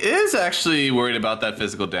 so he is actually worried about that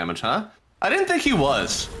physical damage, huh? I didn't think he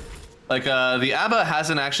was. Like, the Abba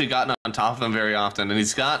hasn't actually gotten on top of him very often, and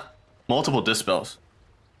he's got multiple dispels.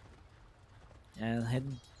 And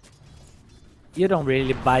you don't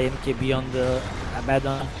really buy MKB on the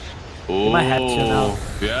Abaddon. Ooh. You might have to now.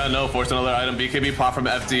 Yeah, no, force another item. BKB pop from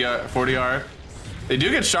FDR, 40R. They do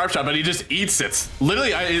get sharp shot, but he just eats it.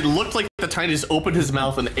 Literally, it looked like the Tiny just opened his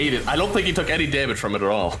mouth and ate it. I don't think he took any damage from it at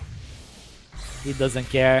all. He doesn't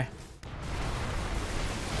care.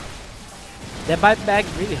 That buyback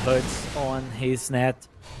really hurts on his net.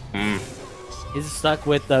 He's stuck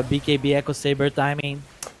with the BKB Echo Saber timing.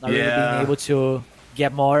 Not really being able to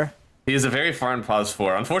get more. He is a very far pause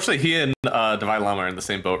for. Unfortunately, he and Divine Llama are in the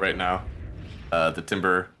same boat right now. The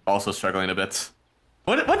Timber also struggling a bit.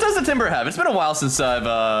 What does the Timber have? It's been a while since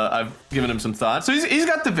I've given him some thought. So he's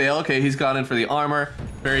got the Veil. Okay, he's gone in for the armor.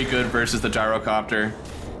 Very good versus the Gyrocopter.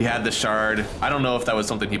 He had the Shard. I don't know if that was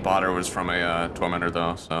something he bought or was from a Tormentor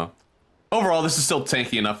though. So overall, this is still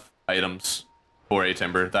tanky enough items for a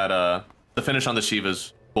Timber that the finish on the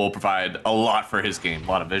Shivas will provide a lot for his game. A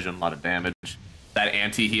lot of vision, a lot of damage. That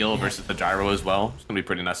anti-heal versus the Gyro as well. It's gonna be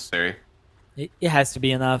pretty necessary. It has to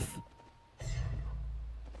be enough.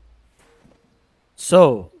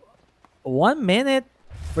 So, 1 minute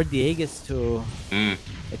for the Aegis to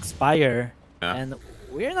expire, and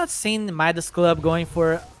we're not seeing Midas Club going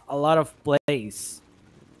for a lot of plays.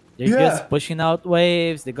 They're just pushing out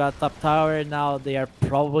waves. They got top tower. Now they are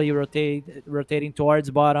probably rotating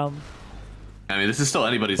towards bottom. I mean, this is still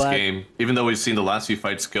anybody's game. Even though we've seen the last few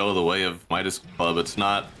fights go the way of Midas Club, it's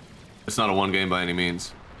not a one game by any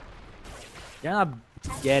means. They're not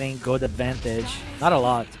getting good advantage. Not a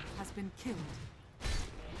lot. Has been killed.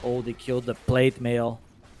 Oh, they killed the plate mail.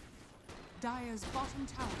 Dire's bottom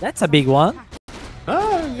tower. That's a big one.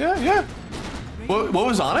 Oh, yeah. What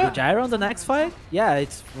was on it? Gyro on the next fight? Yeah,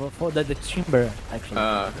 it's for the Timber,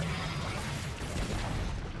 actually.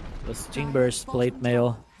 Those Timbers plate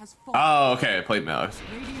mail. Oh, okay, plate mail.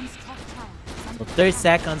 Radiant's top tower is So 30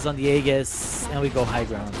 seconds on the Aegis, and we go high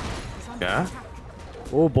ground. Yeah?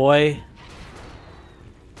 Oh boy.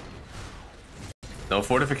 No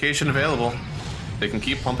fortification available. They can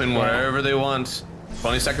keep pumping wherever they want.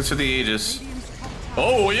 20 seconds for the Aegis.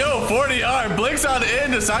 Oh, yo, 40R blinks on in,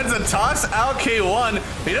 decides to toss out K1.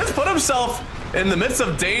 He does put himself in the midst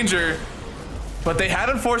of danger, but they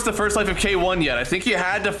hadn't forced the first life of K1 yet. I think he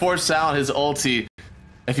had to force out his ulti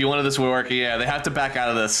if he wanted this to work. Yeah, they have to back out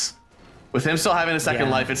of this. With him still having a second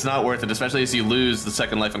life, it's not worth it, especially as you lose the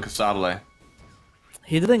second life on Casable.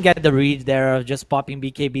 He didn't get the read there of just popping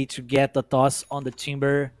BKB to get the toss on the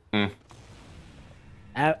Timber.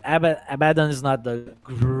 Abaddon is not the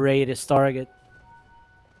greatest target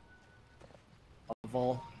of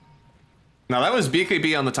all. Now that was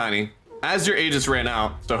BKB on the Tiny. As your Aegis ran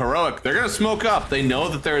out, so Heroic, they're gonna smoke up. They know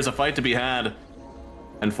that there is a fight to be had.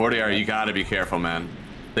 And 40R, you gotta be careful, man.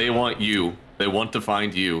 They want you. They want to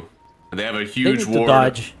find you. And they have a huge ward.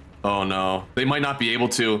 Dodge. Oh no, they might not be able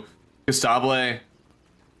to. Casable.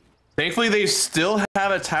 Thankfully, they still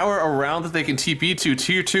have a tower around that they can TP to.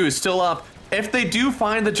 Tier 2 is still up. If they do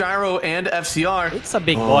find the Gyro and FCR... It's a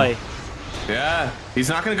big boy. Yeah, he's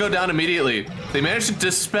not going to go down immediately. They managed to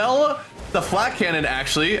dispel the flat cannon,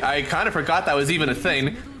 actually. I kind of forgot that was even a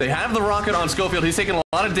thing. They have the rocket on Schofield. He's taking a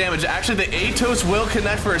lot of damage. Actually, the Atos will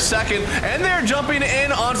connect for a second, and they're jumping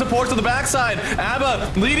in on supports to the backside.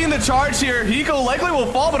 Abba leading the charge here. Hiko likely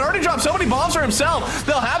will fall, but already dropped so many bombs for himself.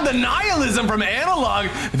 They'll have the nihilism from Analog.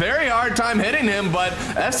 Very hard time hitting him, but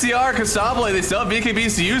FCR, Casable, they still have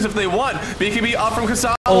BKBs to use if they want. BKB up from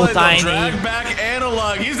Casable. Oh, They'll Tiny. drag back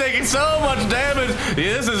Analog. He's taking so much damage.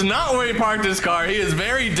 This is not where he parked his car. He is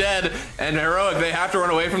very dead. And Heroic, they have to run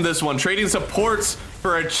away from this one. Trading supports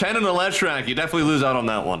for a Chen and a Leshrac. You definitely lose out on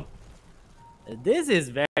that one. This is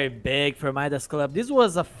very big for Midas Club. This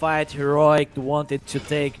was a fight Heroic wanted to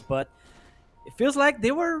take, but it feels like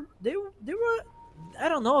they were I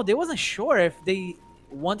don't know, they wasn't sure if they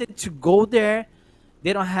wanted to go there.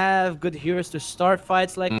 They don't have good heroes to start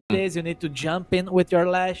fights like this. You need to jump in with your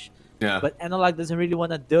Lash. Yeah. But Analog doesn't really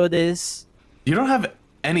want to do this. You don't have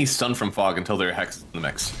any stun from Fog until their Hex in the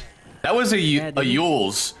mix. That was a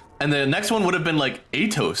Yules, and the next one would have been like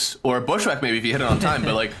Atos or Bushwhack maybe if you hit it on time,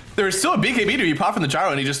 but like there was still a BKB to be popped from the Gyro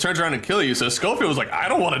and he just turns around and kill you. So Schofield was like, I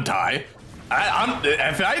don't want to die.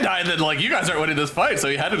 If I die, then like you guys aren't winning this fight, so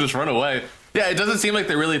he had to just run away. Yeah, it doesn't seem like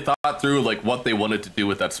they really thought through like what they wanted to do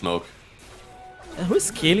with that smoke. And who's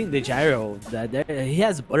killing the Gyro? He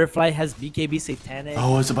has Butterfly, has BKB Satanic.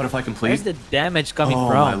 Oh, is the Butterfly complete? Where's the damage coming from?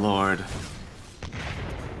 Oh my lord.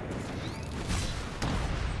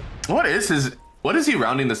 What is he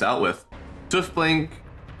rounding this out with? Swift Blink,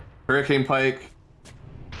 Hurricane Pike,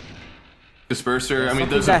 Disperser. I mean,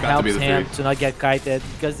 those have got to be the him three. to not get kited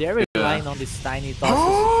because they're relying on this tiny tosses.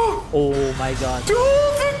 Oh my god. Dude,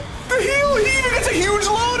 the heal! He even gets a huge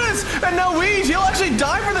Lotus! And And now Weege, he'll actually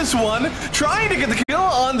die for this one, trying to get the kill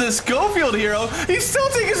on this Schofield hero. He's still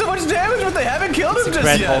taking so much damage, but they haven't killed him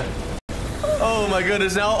just yet. Oh my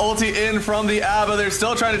goodness, now ulti in from the Abba. They're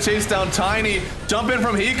still trying to chase down Tiny. Jump in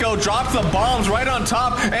from Hiko, drops the bombs right on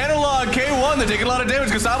top. Analog, K1, they're taking a lot of damage.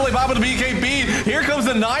 Kasabali pop with the BKB. Here comes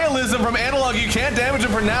the Nihilism from Analog. You can't damage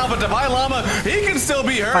him for now, but Divine Llama, he can still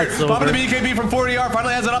be hurt. Popping the BKB from 40R,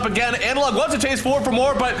 finally has it up again. Analog wants to chase forward for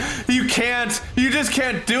more, but you can't. You just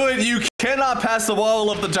can't do it. You cannot pass the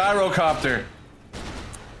wall of the gyrocopter.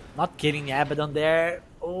 Not kidding, Abaddon there.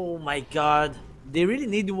 Oh my god. They really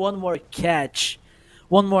need one more catch,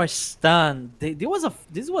 one more stun.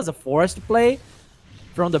 This was a forced play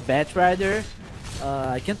from the Batrider.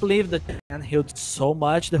 I can't believe that and healed so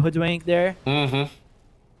much the Hoodwink there.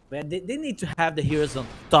 But they need to have the heroes on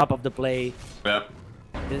top of the play. Yep.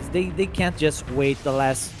 They can't just waste the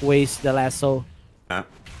lasso. Yeah.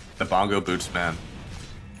 The bongo boots, man.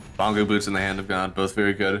 Bongo boots in the hand of God, both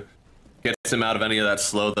very good. Gets him out of any of that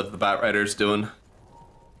slow that the Batrider's doing.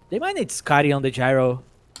 They might need Scotty on the gyro.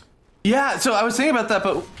 Yeah, so I was thinking about that,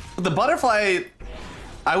 but the butterfly,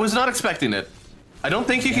 I was not expecting it. I don't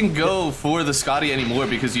think you can go for the Scotty anymore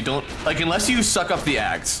because you don't, like, unless you suck up the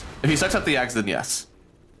Ags. If he sucks up the Ags, then yes.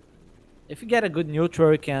 If you get a good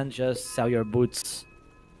neutral, you can just sell your boots.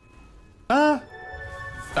 I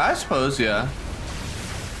suppose, yeah.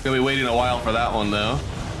 Gonna be waiting a while for that one, though.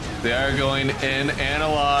 They are going in.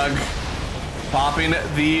 Analog popping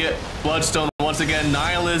the Bloodstone once again.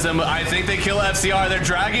 Nihilism, I think they kill FCR. They're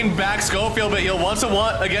dragging back Schofield, but he'll once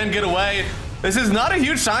again get away. This is not a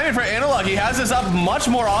huge timing for Analog. He has this up much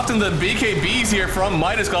more often than BKBs here from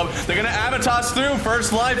Midas Club. They're gonna Abatos through.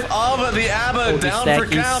 First life of the Abba down for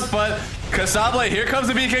count, but Kasable, here comes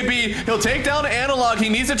the BKB. He'll take down Analog. He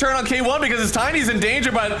needs to turn on K1 because his Tiny's in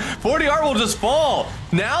danger, but 40R will just fall.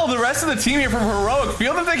 Now the rest of the team here from Heroic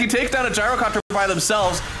feel that they can take down a gyrocopter by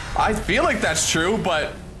themselves. I feel like that's true,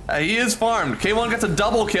 but he is farmed. K1 gets a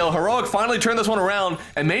double kill. Heroic finally turned this one around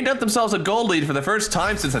and made up themselves a gold lead for the first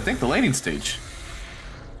time since, I think, the laning stage.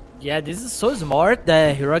 Yeah, this is so smart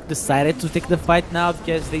that Heroic decided to take the fight now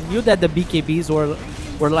because they knew that the BKBs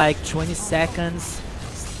were like 20 seconds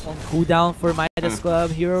on cooldown for Midas Club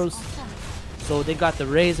heroes. So they got the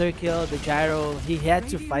Razor kill, the Gyro. He had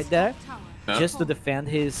to fight that just to defend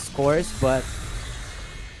his scores, but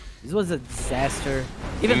this was a disaster.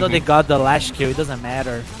 Even though they got the last kill, it doesn't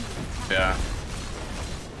matter. Yeah.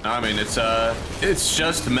 I mean, it's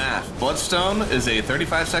just math. Bloodstone is a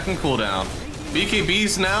 35-second cooldown.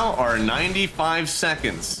 BKBs now are 95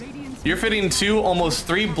 seconds. You're fitting 2, almost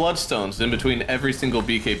 3 Bloodstones in between every single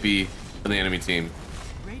BKB for the enemy team.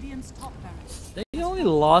 They only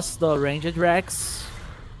lost the ranged Rex.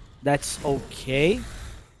 That's okay.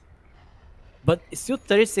 But it's still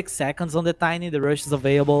 36 seconds on the Tiny. The rush is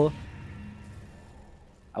available.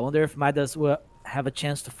 I wonder if Midas will have a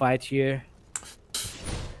chance to fight here.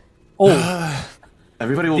 Oh,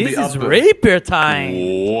 everybody will be up. This is Rapier time.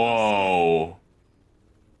 Whoa.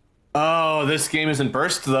 Oh, this game isn't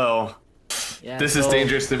burst though. Yeah, this is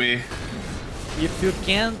dangerous to me. If you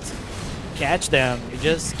can't catch them, you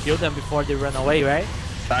just kill them before they run away, right?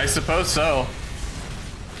 I suppose so.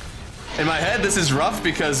 In my head, this is rough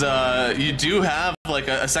because you do have like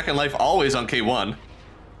a second life always on K1.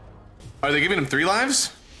 Are they giving him 3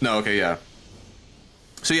 lives? No, okay, yeah.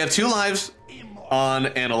 So you have 2 lives on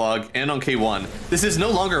Analog and on K1. This is no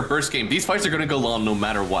longer a burst game. These fights are going to go long no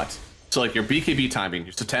matter what. So like your BKB timing,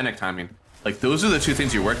 your Satanic timing, like those are the 2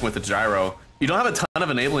 things you're working with the Gyro. You don't have a ton of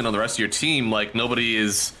enabling on the rest of your team. Like nobody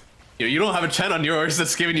is, you don't have a Chen on yours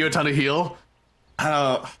that's giving you a ton of heal.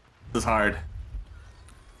 This is hard.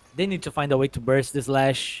 They need to find a way to burst this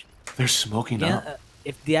Lash. They're smoking up.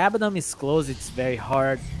 If the Abaddon is close, it's very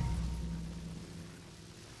hard.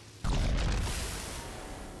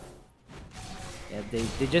 Yeah,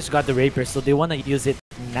 they just got the Rapier, so they want to use it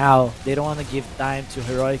now. They don't want to give time to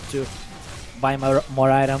Heroic to buy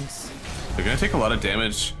more items. They're going to take a lot of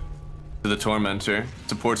damage to the Tormentor.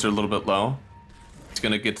 Supports are a little bit low. It's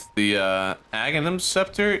going to get the Aghanim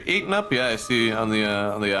Scepter eaten up. Yeah, I see on the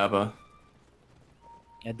Abba.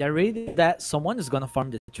 Yeah, they're ready that someone is going to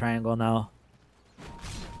farm the triangle now.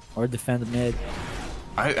 Or defend mid.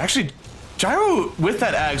 Gyro with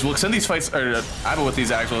that Ags will extend these fights, or Abba with these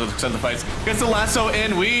Ags will extend the fights. Gets the lasso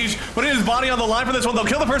in, Weege putting his body on the line for this one. They'll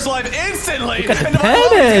kill the first alive instantly. Look at the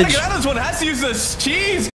and damage. Get out of this one, has to use this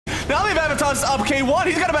cheese. Now they've Avatar's up K1.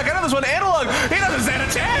 He's got to back out of this one. Analog, he doesn't stand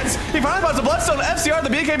a chance. He finally finds the Bloodstone. FCR, the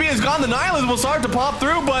BKB is gone. The Nihilism will start to pop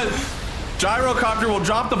through, but Gyrocopter will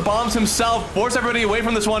drop the bombs himself, force everybody away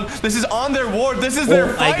from this one. This is on their ward. This is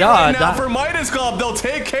their fight right now for Midas Club. They'll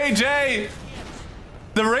take KJ.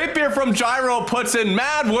 The rapier from Gyro puts in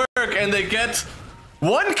mad work, and they get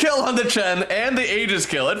 1 kill on the Chen and the Aegis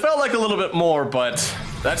kill. It felt like a little bit more, but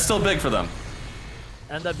that's still big for them.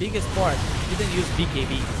 And the biggest part, he didn't use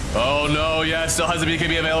BKB. Oh no, yeah, still has a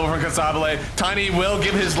BKB available from Casabile. Tiny will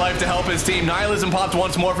give his life to help his team. Nihilism popped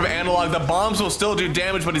once more from Analog. The bombs will still do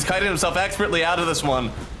damage, but he's kiting himself expertly out of this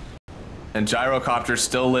one. And Gyrocopter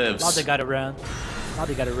still lives. Now they gotta run. Now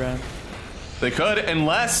they gotta run. They could,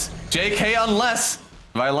 unless, JK unless,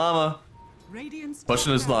 Vailama,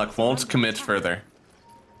 pushing his luck, won't commit further.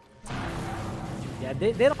 Yeah,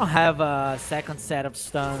 they don't have a second set of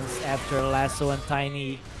stuns after Lasso and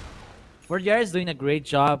Tiny. 4DR is doing a great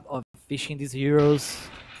job of fishing these heroes.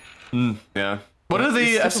 Yeah. What are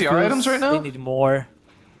the FCR items right now? They need more.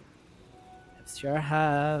 FCR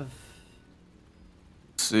have...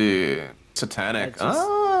 Let's see. Satanic.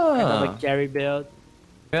 Kind of a carry build.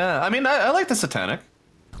 Yeah, I mean, I like the Satanic.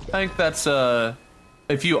 I think that's,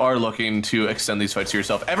 if you are looking to extend these fights to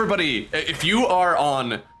yourself, everybody, if you are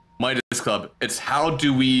on Midas Club, it's how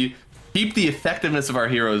do we keep the effectiveness of our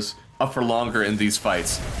heroes up for longer in these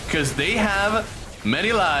fights? Because they have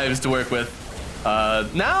many lives to work with.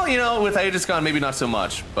 Now, you know, with Aegis gone, maybe not so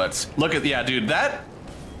much. But look at, yeah, dude, that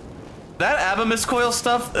Abamis coil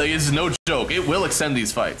stuff is no joke. It will extend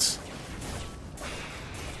these fights.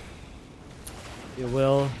 It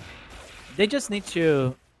will. They just need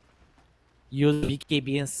to use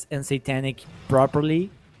BKB and Satanic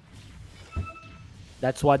properly.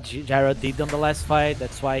 That's what Gyro did on the last fight.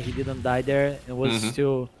 That's why he didn't die there. It was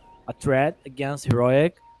still a threat against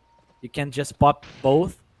Heroic. You can just pop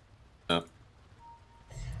both. Yeah.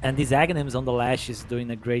 And these Aghanims on the Lash is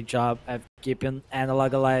doing a great job of keeping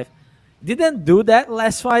Analog alive. Didn't do that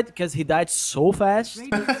last fight because he died so fast.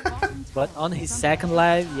 But on his second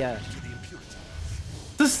life, yeah.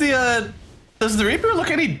 Does the Reaper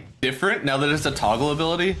look any different now that it's a toggle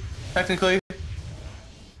ability, technically?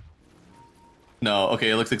 No,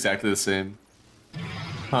 okay, it looks exactly the same.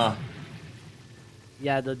 Huh.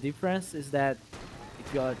 Yeah, the difference is that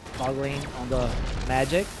if you're toggling on the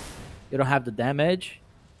magic, you don't have the damage.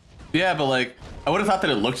 Yeah, but like, I would have thought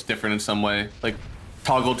that it looked different in some way. Like,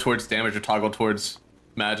 toggle towards damage or toggle towards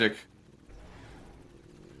magic.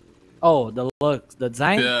 Oh, the look, the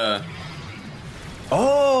design? Yeah.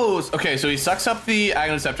 Oh, okay, so he sucks up the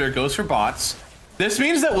Aghanim Scepter, goes for bots. This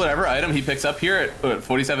means that whatever item he picks up here at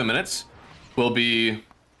 47 minutes will be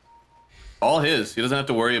all his. He doesn't have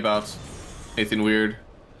to worry about anything weird.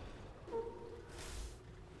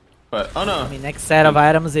 But, oh no. I mean, next set of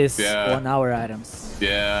items is 1 hour items.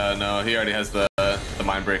 Yeah, no, he already has the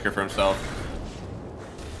Mindbreaker for himself.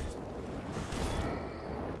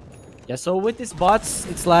 Yeah, so with these bots,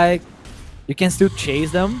 it's like you can still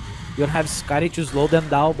chase them. You don't have Scotty to slow them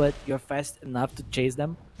down, but you're fast enough to chase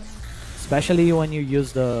them. Especially when you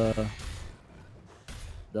use the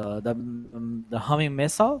humming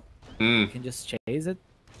missile. You can just chase it.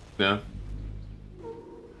 Yeah.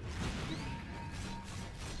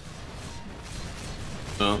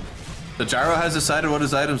 So, the Gyro has decided what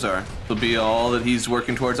his items are. It'll be all that he's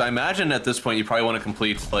working towards. I imagine at this point you probably want to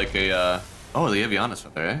complete like a, oh, the Avianis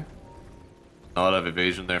up there, eh? A lot of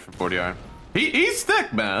evasion there from 4DR. He's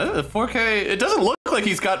thick, man. 4K, it doesn't look like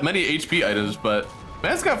he's got many HP items, but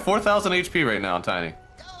man's got 4,000 HP right now, Tiny.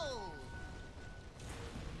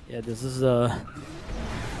 Yeah, this is a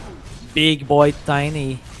big boy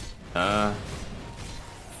Tiny.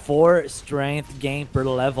 4 strength gain per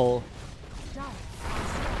level.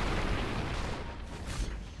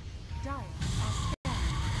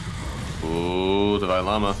 Ooh, the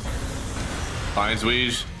Vailama. Finds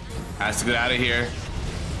Weege. Has to get out of here.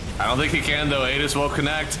 I don't think he can though. Aegis will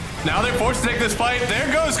connect. Now they're forced to take this fight.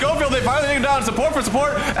 There goes Schofield. They finally take him down. Support for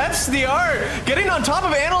support. FCR getting on top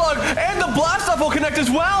of Analog, and the blast off will connect as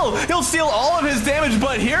well. He'll steal all of his damage,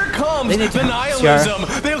 but here comes the nihilism.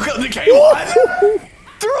 They'll the K1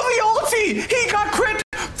 through the ulti. He got crit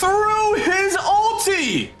through his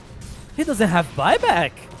ulti. He doesn't have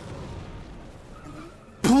buyback.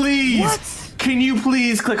 Please. What? Can you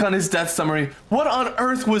please click on his death summary? What on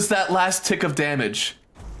earth was that last tick of damage?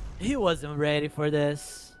 He wasn't ready for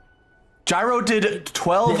this. Gyro did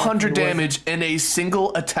 1,200 damage in a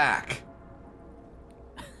single attack.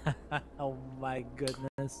 Oh my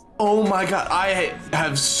goodness. Oh my god, I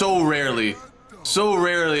have so rarely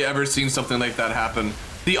ever seen something like that happen.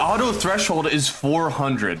 The auto threshold is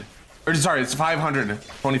 400. Or sorry, it's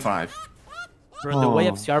 525. Bro, the way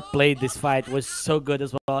FCR played this fight was so good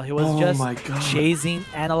as well. He was just chasing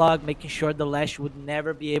Analog, making sure the Lash would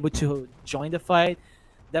never be able to join the fight.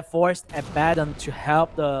 That forced Abaddon to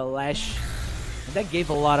help the Lash. And that gave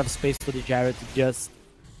a lot of space for the Gyro to just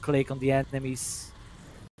click on the enemies.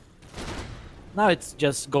 Now it's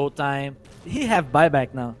just go time. He have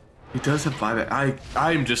buyback now. He does have buyback.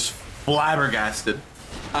 I'm just flabbergasted.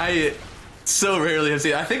 I so rarely have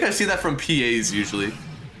seen. I think I see that from PAs usually.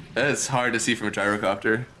 That's hard to see from a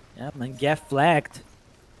gyrocopter. Yeah, man, get flagged.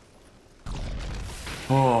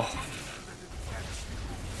 Oh.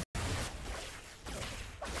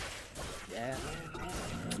 Yeah.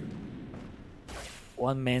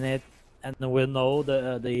 1 minute, and we'll know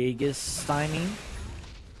the Aegis timing.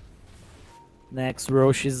 Next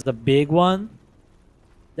Roche is the big one.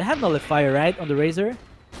 They have nullifier, right, on the Razor?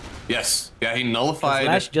 Yes. Yeah, he nullified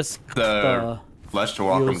Flash just the Flash to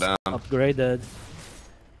walk him use down. upgraded.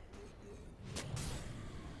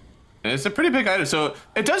 And it's a pretty big item. So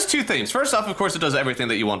it does two things. First off, of course, it does everything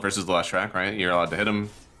that you want versus the last track, right? You're allowed to hit him,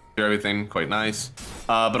 do everything, quite nice.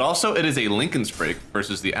 But also, it is a Lincoln's break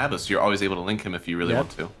versus the Abyss. You're always able to link him if you really want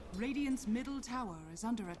to. Radiant's middle tower is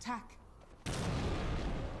under attack.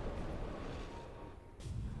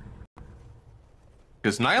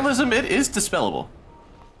 Because Nihilism, it is dispellable.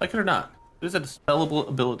 Like it or not. It is a dispellable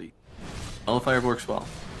ability. Nullifier works well.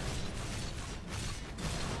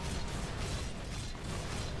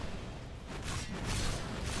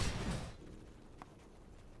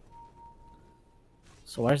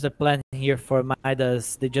 So where's the plan here for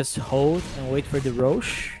Midas? They just hold and wait for the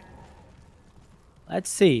Roche? Let's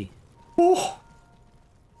see. Ooh.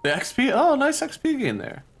 The XP? Oh, nice XP gain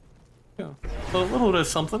there. Yeah. A little bit of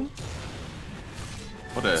something.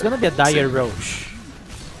 What It's gonna be a dire Roche.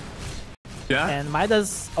 Yeah? And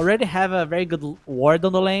Midas already have a very good ward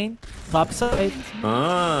on the lane, top side.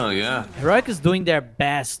 Oh, yeah. Heroic is doing their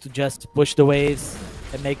best to just push the waves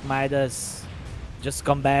and make Midas just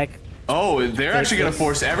come back. Oh, they're actually going to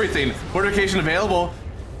force everything. Fortification available.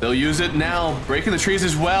 They'll use it now. Breaking the trees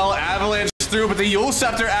as well. Avalanche through, but the Yule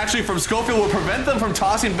Scepter actually from Schofield will prevent them from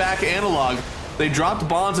tossing back Analog. They dropped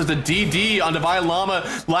bonds as the DD on Divine Llama.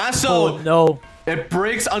 Lasso. Oh, no. It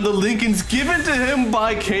breaks on the Lincolns given to him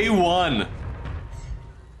by K1.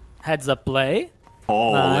 Heads up play.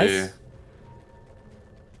 Holy. Nice.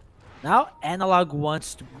 Now Analog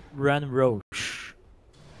wants to run Roche.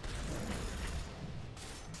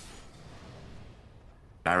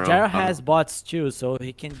 Gyro has bots too, so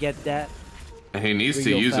he can get that. And he needs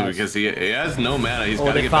to use it because he has no mana. He's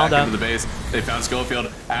got to get back into the base. They found Schofield.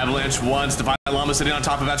 Avalanche once. Divine Llama sitting on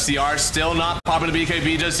top of FCR. Still not popping to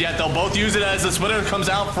BKB just yet. They'll both use it as the splitter comes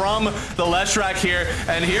out from the Leshrac here.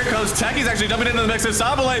 And here comes Techie's actually jumping into the mix of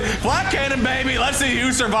Sabale. Flat Cannon, baby. Let's see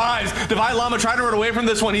who survives. Divine Llama trying to run away from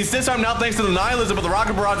this one. He's disarmed now thanks to the Nihilism, but the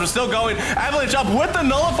Rocket Barrage was still going. Avalanche up with the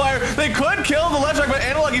Nullifier. They could kill the Leshrac, but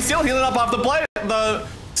Analog, he's still healing up off the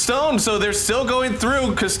stone, so they're still going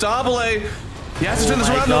through. Costabile, he has to turn this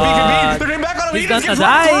around. No BKB. They're getting back on him. He just gets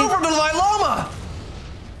right through from the Divine Llama.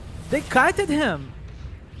 They kited him.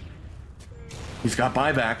 He's got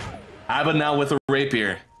buyback. Abba now with a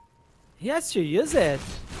rapier. He has to use it.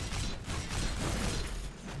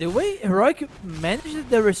 The way Heroic managed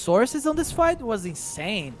the resources on this fight was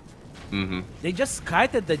insane. They just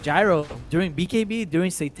kited the gyro during BKB, during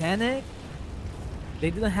Satanic. They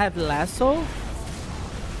didn't have lasso.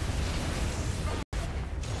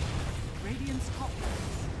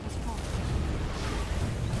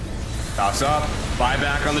 Toss up,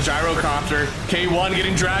 buyback on the gyrocopter. K1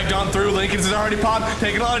 getting dragged on through. Lincoln's has already popped,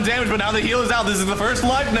 taking a lot of damage, but now the heal is out. This is the first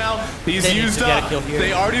life now. He's used up.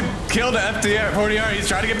 They already killed the FDR, 40R. He's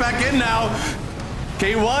trying to get back in now.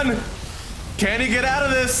 K1, can he get out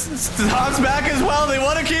of this? Tom's back as well. They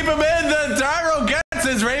want to keep him in. The gyro gets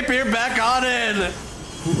his rapier back on in.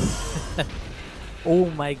 Oh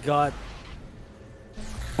my god.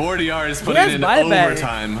 40R is putting in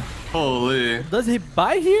overtime. Holy. Does he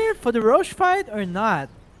buy here for the Roche fight or not?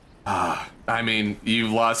 I mean,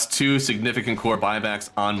 you've lost two significant core buybacks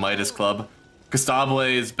on Midas Club. Costabile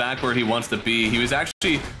is back where he wants to be. He was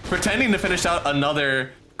actually pretending to finish out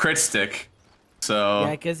another crit stick. So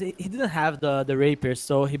yeah, because he didn't have the rapier,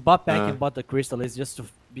 so he bought back and bought the crystals just to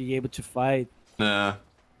be able to fight. Nah.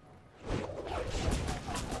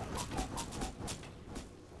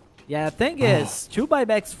 Yeah, the thing is, 2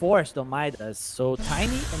 buybacks forced on Midas, so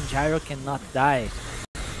Tiny and Gyro cannot die.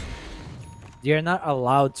 They're not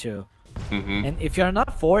allowed to. And if you're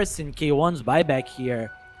not forcing K1's buyback here,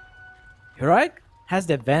 Heroic has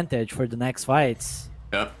the advantage for the next fights.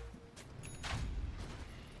 Yep.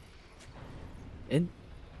 And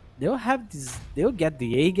they'll have this, they'll get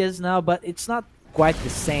the Aegis now, but it's not quite the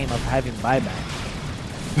same of having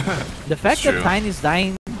buyback. The fact that Tiny's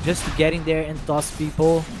dying just to get in there and toss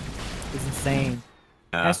people is insane.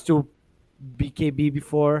 Has to BKB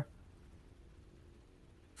before.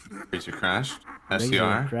 Razor crashed.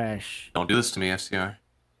 FCR. Crash. Don't do this to me, FCR.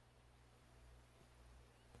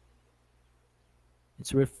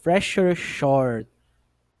 It's refresher short.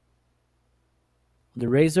 The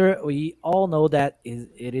Razor, we all know that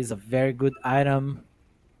it is a very good item.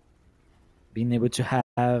 Being able to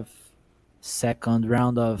have second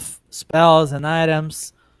round of spells and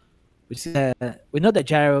items. We know that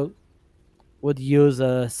Gyro would use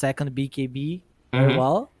a second BKB very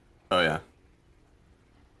well. Oh yeah.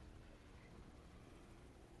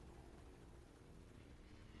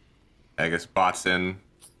 I guess bots in,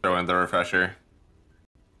 throw in the refresher.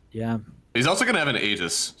 Yeah. He's also gonna have an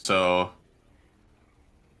Aegis, so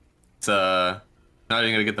it's not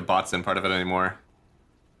even gonna get the bots in part of it anymore.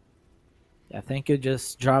 I think you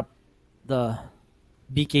just drop the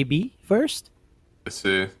BKB first Let's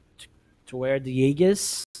see. to wear the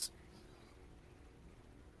Aegis.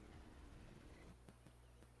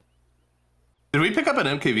 Did we pick up an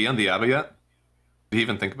MKV on the Abba yet? Did he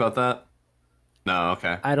even think about that? No,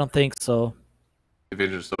 okay. I don't think so.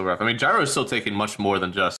 Evasion is still rough. I mean, Gyro is still taking much more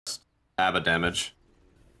than just Abba damage.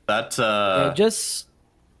 That Yeah, just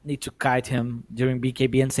need to kite him during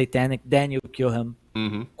BKB and Satanic, then you kill him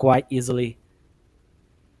quite easily.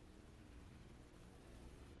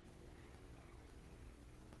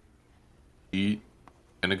 He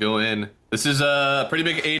gonna go in. This is a pretty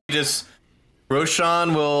big Aegis.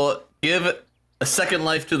 Roshan will give a second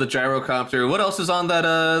life to the gyrocopter. What else is on that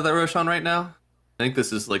Roshan right now? I think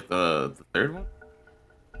this is like the third one.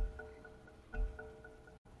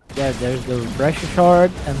 Yeah, there's the Refresher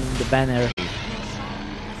Shard and the banner.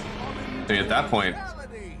 So at that point,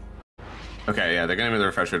 okay, yeah, they're gonna be the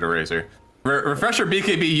refresher to Razor. Refresher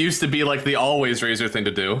BKB used to be like the always Razor thing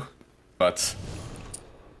to do, but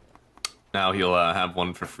now he'll have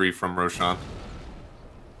one for free from Roshan.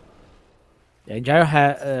 Yeah,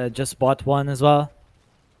 Gyro just bought one as well.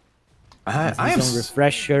 I am. His own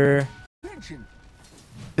refresher.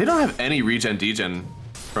 They don't have any regen degen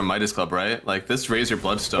from Midas Club, right? Like this Razor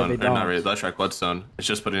Bloodstone, Yeah, or not Razor, Bloodstrike Bloodstone, it's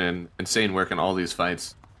just putting in insane work in all these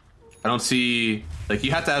fights. I don't see, like,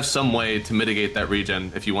 you have to have some way to mitigate that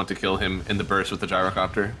regen if you want to kill him in the burst with the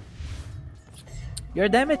gyrocopter. Your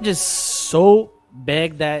damage is so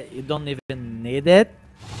big that you don't even need it.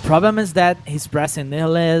 Problem is that he's pressing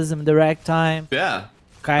Nihilism the right time. Yeah.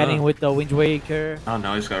 Kiting with the Wind Waker. Oh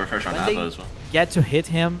no, he's got a refresh on When Abba they as well. get to hit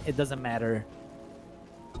him, it doesn't matter.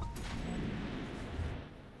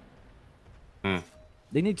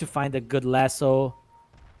 They need to find a good lasso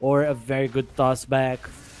or a very good toss back.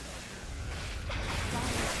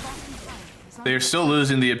 They're still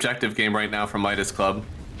losing the objective game right now from Midas Club.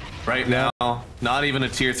 Right now, not even a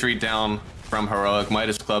tier 3 down from Heroic.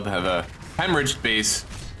 Midas Club have a hemorrhaged base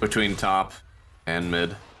between top and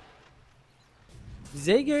mid.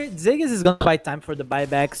 Ziggs is gonna buy time for the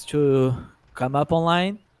buybacks to come up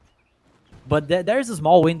online. But there's a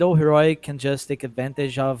small window. Heroic can just take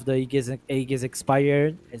advantage of the Aegis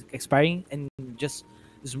expiring and just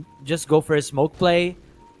go for a smoke play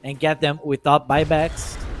and get them without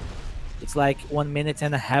buybacks. It's like 1.5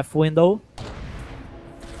 minute window.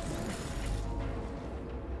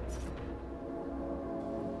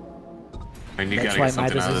 And you That's gotta why get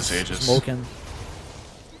something Midas out of this is Aegis. smoking.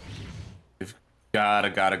 You've gotta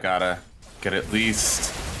get at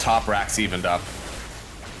least top racks evened up.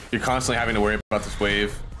 You're constantly having to worry about this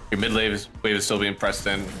wave. Your mid wave is still being pressed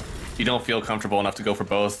in. You don't feel comfortable enough to go for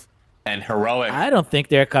both. And Heroic. I don't think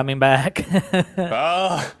they're coming back.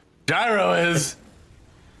 Oh, Gyro is.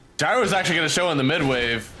 Gyro's actually going to show in the mid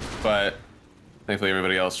wave, but thankfully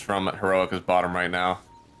everybody else from Heroic is bottom right now.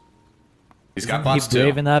 He's got bots He's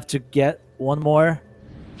brave too. enough to get one more.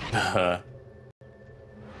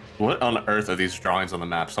 What on earth are these drawings on the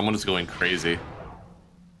map? Someone is going crazy.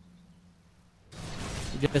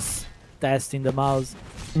 Just testing the mouse.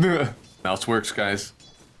 Mouse works, guys.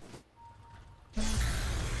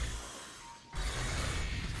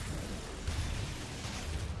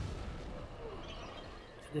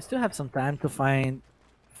 They still have some time to find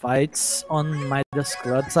fights on Midas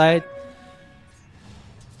Club side.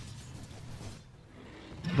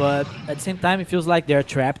 But at the same time, it feels like they're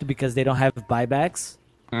trapped because they don't have buybacks.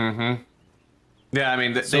 Yeah, I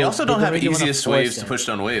mean, they So also they don't have really wanna easiest force waves to it. push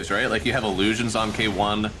down waves, right? Like, you have illusions on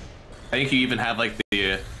K1. I think you even have, like,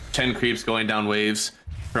 the 10 creeps going down waves.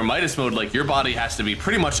 For Midas mode, like, your body has to be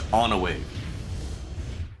pretty much on a wave.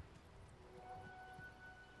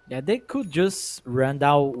 Yeah, they could just run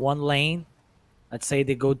down one lane. Let's say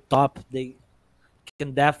they go top. They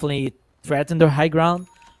can definitely threaten their high ground.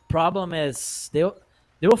 Problem is, they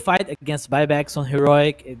will fight against buybacks on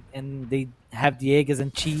Heroic, and they have the Aegis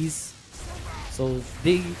and Cheese. So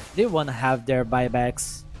they want to have their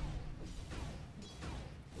buybacks.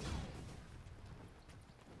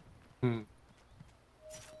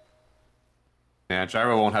 Yeah,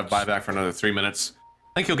 Gyro won't have buyback for another 3 minutes.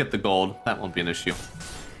 I think he'll get the gold. That won't be an issue.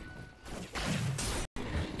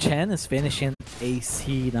 Chen is finishing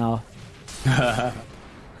AC now. Yeah,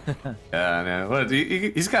 yeah. What?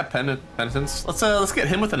 He's got penitence. Let's get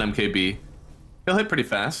him with an MKB. He'll hit pretty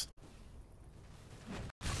fast.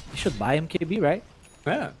 You should buy MKB, right?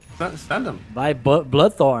 Yeah, send him. Buy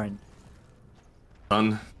Bloodthorn.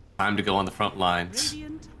 Son, time to go on the front lines.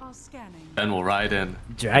 Radiant are scanning. Then we'll ride in.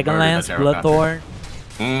 Dragonlance, Bloodthorn.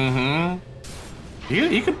 Mm-hmm.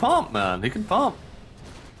 He can pump, man. He can pump.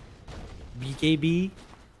 BKB.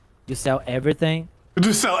 You sell everything.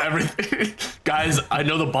 Just sell everything. Guys, I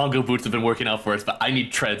know the bongo boots have been working out for us, but I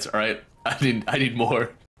need treads, alright? I need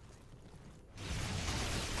more.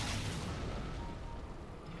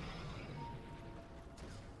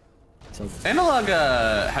 So Analog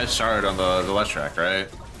has Shard on the left track, right?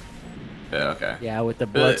 Yeah, okay. yeah, with the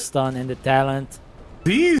Bloodstone and the talent.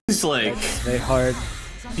 These, like... It's very hard.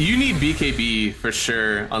 You need BKB for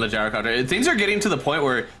sure on the gyrocopter. Things are getting to the point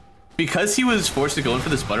where, because he was forced to go in for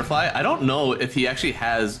this butterfly, I don't know if he actually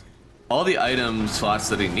has all the item slots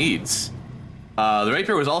that he needs. The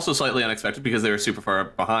rapier was also slightly unexpected because they were super far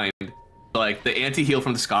behind. Like, the anti-heal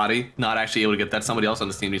from the Scotty, not actually able to get that. Somebody else on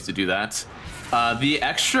this team needs to do that. The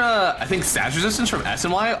extra, I think, stab resistance from S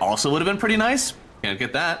and Y also would have been pretty nice. Can't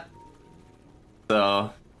get that.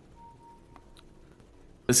 So...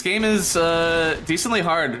 this game is decently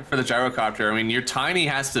hard for the gyrocopter. I mean, your Tiny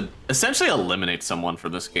has to essentially eliminate someone for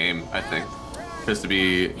this game, I think. Just to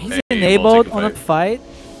be He's enabled on a fight.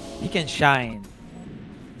 He can shine.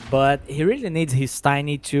 But he really needs his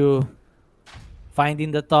Tiny to find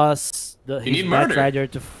in the toss, his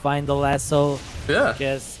Batrider to find the lasso. Yeah.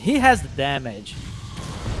 Because he has the damage.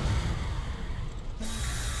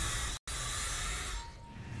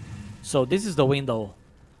 So this is the window.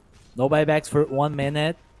 No buybacks for 1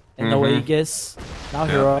 minute, and no Aegis. Now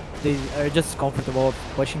they are just comfortable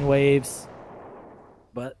pushing waves,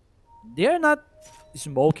 but they are not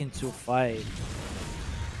smoking to fight.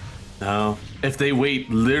 No, if they wait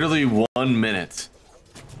literally 1 minute,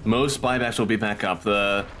 most buybacks will be back up.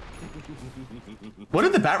 What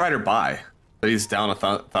did the Batrider buy? He's down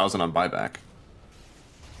 1,000 on buyback.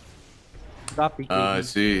 I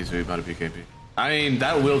see. So he bought a BKB. I mean,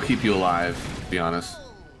 that will keep you alive, to be honest.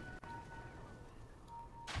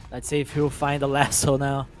 Let's see if he'll find a lasso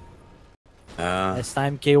now. This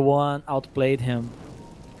time K1 outplayed him.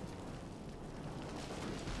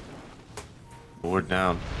 We're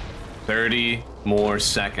down. 30 more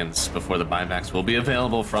seconds before the buybacks will be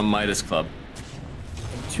available from Midas Club.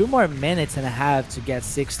 And 2 more minutes and a half to get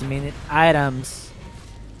 60-minute items.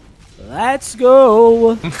 Let's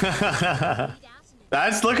go!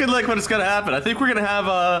 That's looking like what it's gonna happen. I think we're gonna have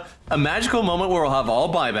a magical moment where we'll have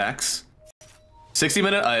all buybacks,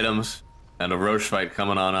 60-minute items, and a Roche fight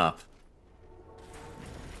coming on up.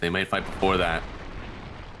 They might fight before that.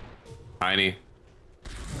 Tiny,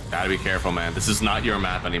 gotta be careful, man. This is not your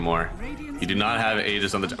map anymore. You do not have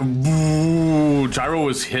Aegis on the... Ooh, Gyro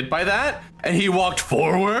was hit by that, and he walked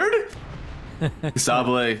forward?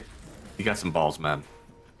 Sable, you got some balls, man.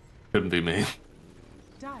 Couldn't be me.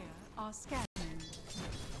 Dire are scanning.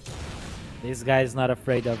 This guy is not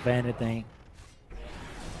afraid of anything.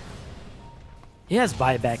 He has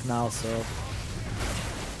buyback now, so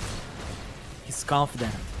he's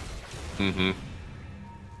confident.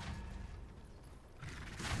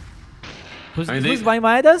 Who's by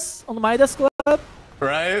Midas? On the Midas Club?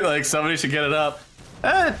 Right? Like, somebody should get it up.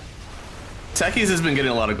 Techies has been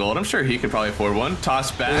getting a lot of gold. I'm sure he could probably afford one.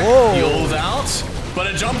 Toss back, heals out. But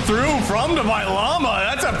a jump through from Divine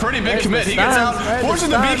Llama. That's a pretty big commit. He gets out, forces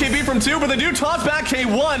the BKB from 2, but they do toss back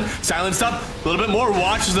K1. Silenced up a little bit more.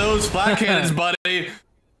 Watch those flat cannons, buddy.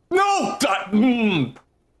 No!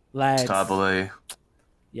 Lags. Stabile.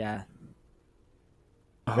 Yeah.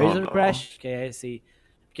 Razor Crash? Okay, I see.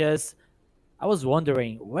 Because I was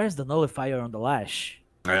wondering, where's the nullifier on the Lash?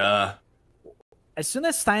 Yeah. As soon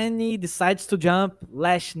as Tiny decides to jump,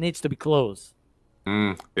 Lash needs to be close.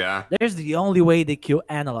 Yeah. There's the only way they kill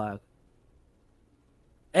Analog.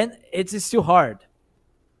 And it's still hard.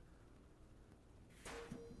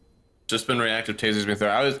 Just been reactive tasers being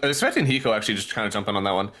thrown. I was expecting Hiko actually just kind of jump in on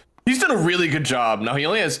that one. He's done a really good job. Now, he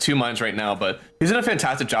only has 2 mines right now, but he's done a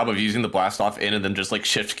fantastic job of using the blast off in and then just like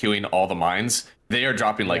shift queuing all the mines. They are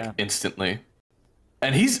dropping like instantly.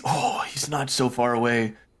 And he's not so far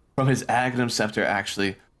away from his Agnum Scepter,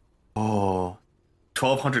 actually.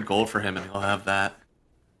 1,200 gold for him, and he'll have that.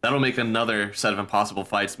 That'll make another set of impossible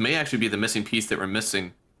fights. May actually be the missing piece that we're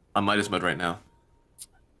missing on Midas mode right now.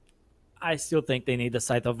 I still think they need the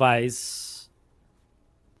Sight of Eyes.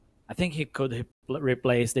 I think he could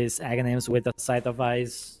replace these Aghanims with a Sight of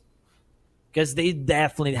Eyes. Because they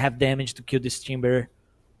definitely have damage to kill this Timber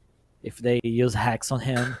if they use hacks on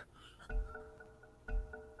him.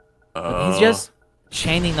 He's just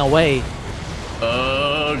chaining away.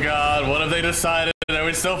 Oh god, what have they decided? Are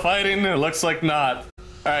we still fighting? It looks like not.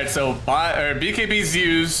 Alright, so BKB's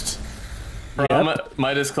used from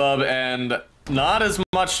Midas Club and not as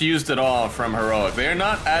much used at all from Heroic. They are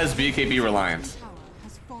not as BKB reliant.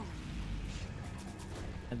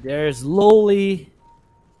 And they're slowly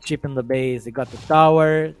chipping the base. They got the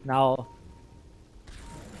tower. Now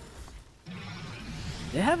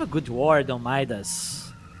they have a good ward on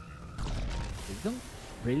Midas. They don't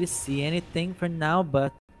really see anything for now,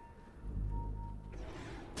 but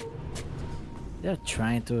they're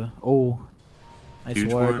trying to. Oh, nice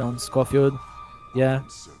Huge ward ward on Schofield. Yeah.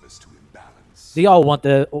 They all want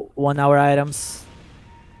the 1 hour items.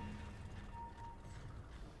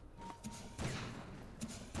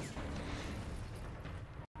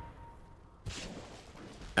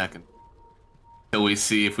 Second. Till we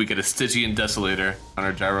see if we get a Stygian Desolator on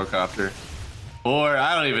our Gyrocopter. Or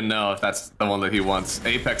I don't even know if that's the one that he wants.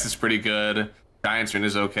 Apex is pretty good. Giant's Ring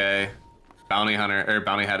is okay. Bounty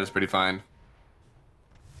Hat is pretty fine.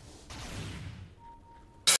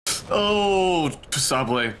 Oh,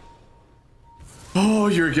 Sable. Oh,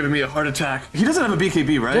 you're giving me a heart attack. He doesn't have a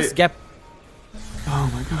BKB, right? Just get. Oh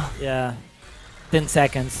my god. Yeah. 10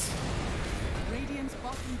 seconds. Radiant's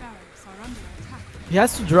bottom barracks are under attack. He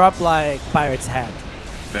has to drop like Pirate's Hat.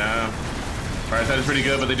 Yeah. Pirate's Hat is pretty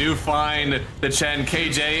good, but they do find the Chen.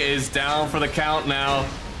 KJ is down for the count now.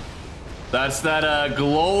 That's that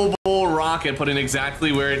global rocket putting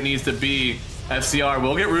exactly where it needs to be. FCR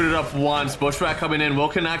will get rooted up once. Bushwhack coming in will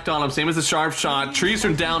connect on him. Same as the sharp shot. Trees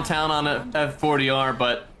from downtown on a F40R,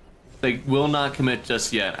 but they will not commit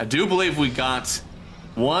just yet. I do believe we got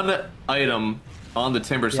one item on the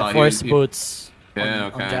Timber side. Force boots. Yeah,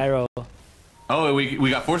 on okay. Gyro. Oh, we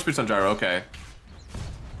got force boots on Gyro. Okay.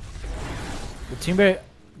 The Timber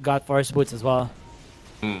got force boots as well.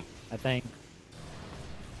 Hmm. I think.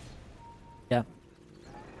 Yeah.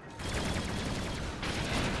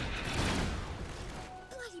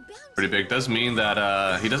 Pretty big. Does mean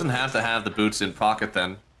that he doesn't have to have the boots in pocket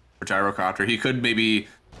then for Gyrocopter. He could maybe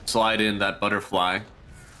slide in that butterfly.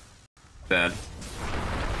 Dead.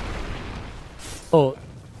 Oh,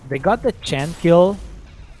 they got the Chen kill,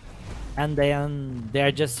 and then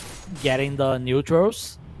they're just getting the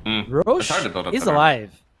neutrals. Roche It's hard to build up is that alive.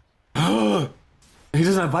 He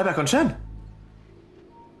doesn't have buyback on Chen.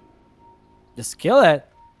 Just kill it.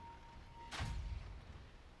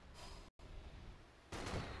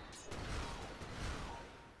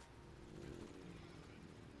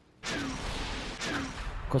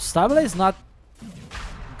 Costable is not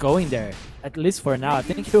going there, at least for now. I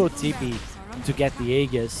think he will TP to get the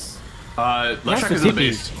Aegis. Leshrac is in the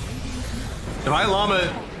base. Divine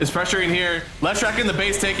Llama is pressuring here. Leshrac in the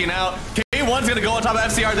base taking out. K1's gonna go on top of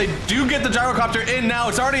FCR. They do get the Gyrocopter in now.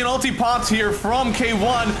 It's already an ulti popped here from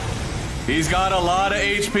K1. He's got a lot of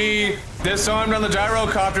HP. Disarmed on the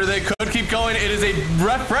Gyrocopter. They could keep going. It is a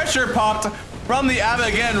refresher popped from the Abba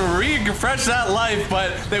again. Refresh that life,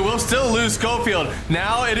 but they will still lose Schofield.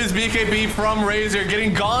 Now it is BKB from Razor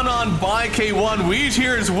getting gone on by K1. Weege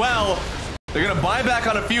here as well. They're gonna buy back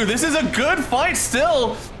on a few. This is a good fight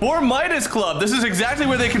still for Midas Club. This is exactly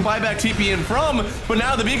where they can buy back TP in from, but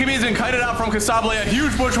now the BKB has been kited out from Costable. A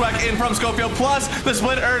huge bushwhack in from Schofield, plus the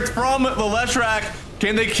split earth from the Leshrac.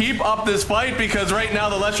 Can they keep up this fight? Because right now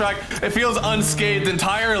the Leshrac, it feels unscathed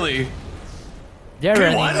entirely. They're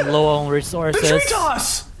running low on resources. The tree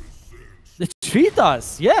toss! The tree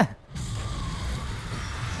toss, yeah.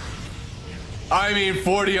 I mean,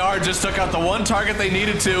 40R just took out the one target they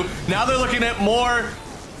needed to. Now they're looking at more.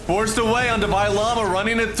 Forced away on Divine Llama,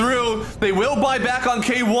 running it through. They will buy back on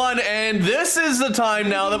K1, and this is the time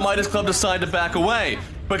now that Midas Club decide to back away.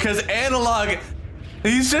 Because Analog,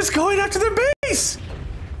 he's just going after their base.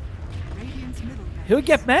 He'll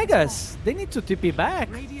get Megas. They need to TP back.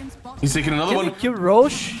 He's taking another one. Kill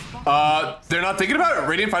Roche. They're not thinking about it.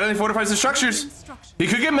 Radiant finally fortifies the structures. He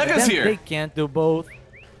could get Megas here. They can't do both.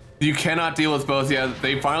 You cannot deal with both. Yeah,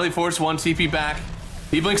 they finally force one TP back.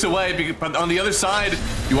 He blinks away, but on the other side,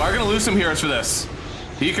 you are going to lose some heroes for this.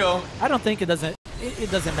 Eco. I don't think it doesn't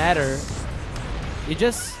matter. You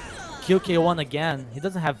just kill K1 again. He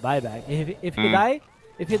doesn't have buyback.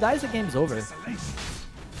 If he dies, the game's over.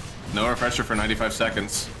 No refresher for 95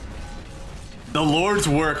 seconds. The Lord's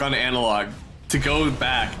work on Analog to go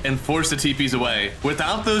back and force the TPs away.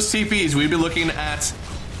 Without those TPs, we'd be looking at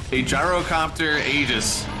a Gyrocopter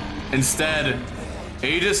Aegis. Instead,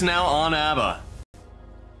 Aegis now on Abba.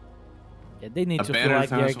 Yeah, they need A to feel banner like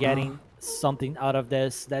town they're as well. getting something out of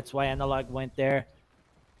this. That's why Analog went there.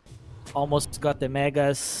 Almost got the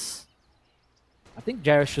Megas. I think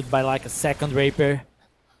Jared should buy like a second Rapier.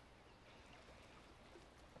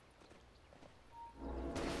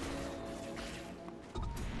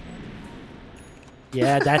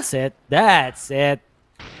 Yeah, that's it. That's it.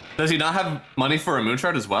 Does he not have money for a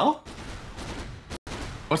Moonshard as well?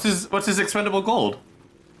 What's his expendable gold?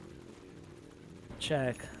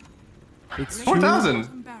 Check. It's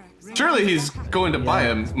 4,000. Surely he's going to buy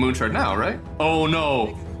a Moonshard now, right? Oh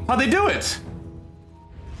no! How'd they do it?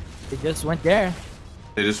 They just went there.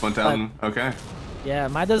 They just went down. Okay. Yeah,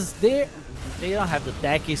 Midas, they don't have the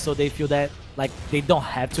Taki, so they feel that like they don't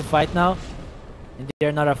have to fight now, and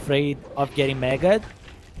they're not afraid of getting Mega'd.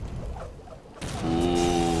 Ooh.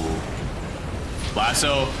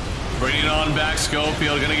 Lasso, bringing it on back.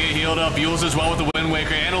 Schofield gonna get healed up. Yules as well with the Wind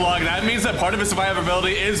Waker. Analog, that means that part of his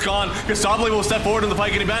survivability is gone. Gustavo will step forward in the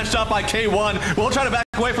fight, getting matched up by K1. We'll try to back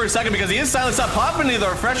away for a second because he is silenced up. Popping the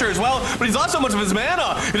refresher as well, but he's lost so much of his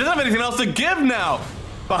mana. He doesn't have anything else to give now.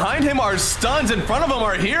 Behind him are stuns. In front of him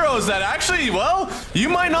are heroes that actually, well, you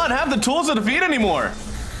might not have the tools to defeat anymore.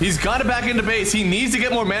 He's got it back into base. He needs to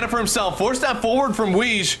get more mana for himself. Force that forward from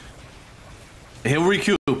Weege. He'll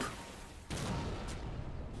recoup.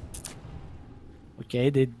 Okay,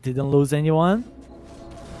 they didn't lose anyone.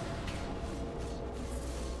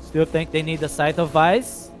 Still think they need a Sight of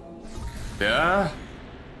Vice. Yeah.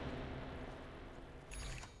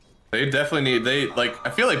 They definitely need, I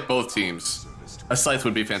feel like both teams, a Scythe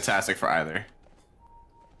would be fantastic for either.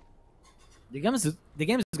 The game is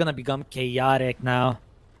gonna become chaotic now,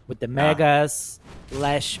 with the Megas,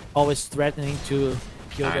 Lash always threatening to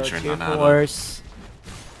kill the tier 4s.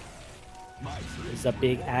 This is a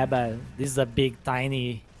big Abba. This is a big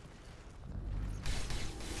tiny.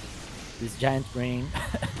 This giant ring.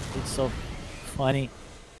 It's so funny.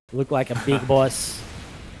 Look like a big boss.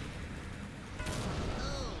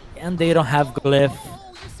 And they don't have glyph.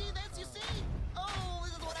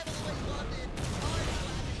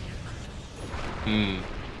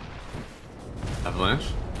 Avalanche,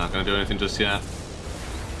 not gonna do anything just yet.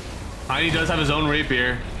 Tiny does have his own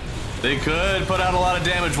rapier. They could put out a lot of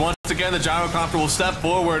damage. Once again, the Gyrocopter will step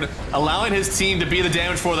forward, allowing his team to be the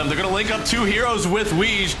damage for them. They're gonna link up two heroes with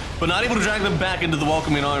Weege, but not able to drag them back into the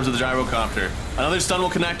welcoming arms of the Gyrocopter. Another stun will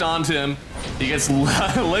connect onto him. He gets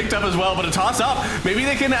linked up as well, but a toss up. Maybe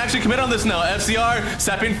they can actually commit on this now. FCR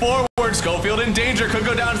stepping forward. Schofield in danger. Could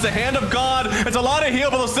go down. It's the hand of God. It's a lot of heal,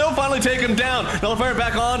 but they'll still finally take him down. Nullifier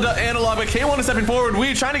back on to Analog, but K1 is stepping forward.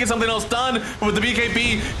 We trying to get something else done, but with the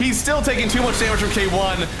BKB, he's still taking too much damage from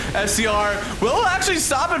K1. SCR will actually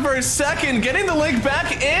stop it for a second, getting the link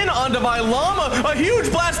back in on Divine Llama. A huge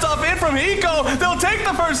blast off in from Hiko. They'll take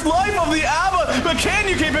the first life of the Abba, but can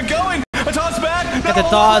you keep it going? A toss back. Get the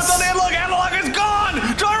toss. On Analog. Analog is gone.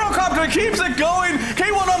 Gyrocopter keeps it going.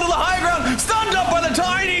 K1 onto the high ground, stunned up by the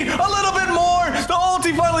Tiny. A little bit more. The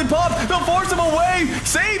ulti finally popped. They'll force him away,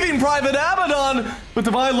 saving Private Abaddon. But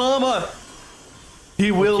Divine Llama,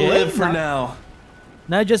 he will live for now.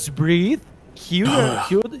 Now just breathe. Kill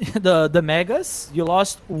the Megas. You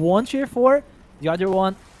lost one tier 4. The other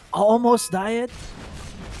one almost died.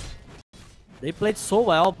 They played so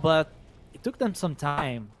well, but it took them some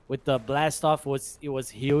time. With the blast off, it was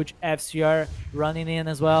huge. FCR running in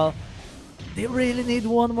as well. They really need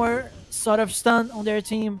one more sort of stun on their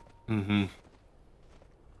team.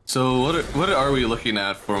 So what are we looking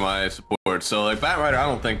at for my support? So like Batrider, I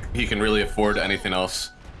don't think he can really afford anything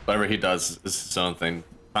else. Whatever he does is his own thing.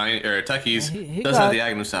 Techies he does have the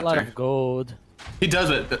Aghanim Scepter. A lot of gold. He does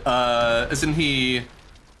it. Isn't he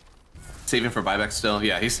saving for buyback still?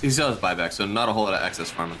 Yeah, he still has buyback, so not a whole lot of excess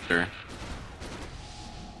farm, I'm sure.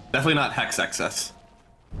 Definitely not Hex excess.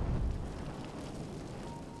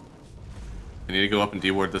 I need to go up and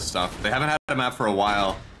deward this stuff. They haven't had a map for a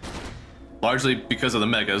while. Largely because of the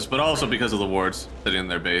Megas, but also because of the wards sitting in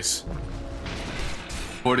their base.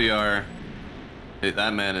 40R. Hey,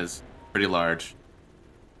 that man is pretty large.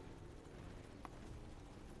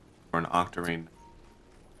 For an Octarine.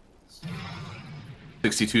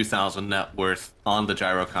 62,000 net worth on the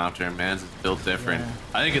Gyrocopter. Man's is built different. Yeah.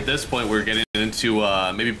 I think at this point we're getting into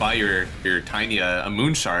maybe buy your Tiny a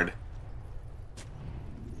Moonshard.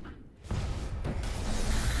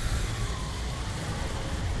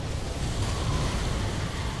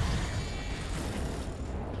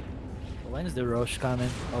 When is the Roche coming?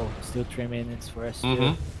 Oh, still 3 minutes for us.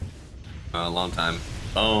 A long time.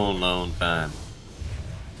 Long time.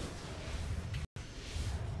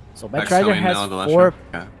 So Batrider has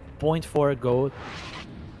 4.4 gold.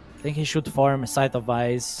 I think he should farm a Sight of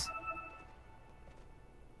Eyes.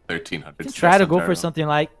 1300. Try to go for something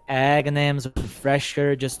like Aghanim's or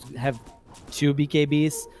Refresher, just have 2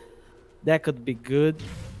 BKBs. That could be good.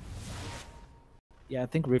 Yeah, I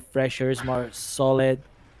think Refresher is more solid.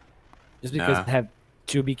 Just because they have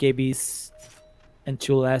 2 BKBs and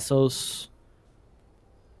 2 lassos.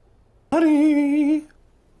 Honey,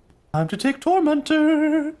 time to take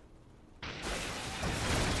Tormentor.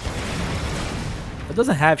 It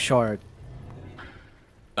doesn't have shard.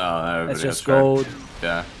 Oh, that's just gold.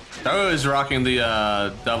 Yeah. Taro is rocking the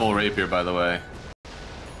double rapier, by the way.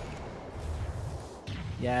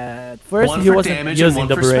 Yeah, at first he wasn't using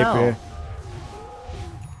the rapier.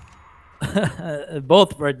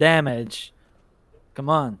 Both for damage. Come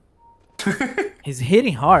on. He's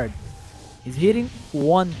hitting hard. He's hitting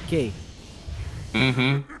 1k.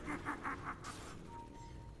 Mm-hmm.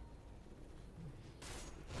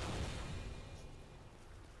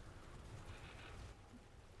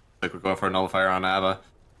 Like we're going for a nullifier on Abba.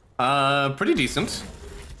 Pretty decent.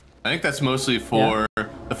 I think that's mostly for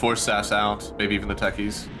the 4 staffs out, maybe even the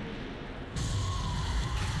techies.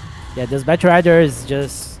 Yeah, this Battle Rider is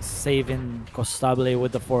just saving Costable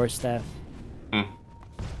with the 4 staff.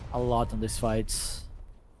 A lot on these fights.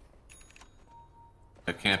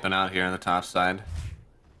 They're camping out here on the top side.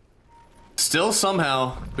 Still,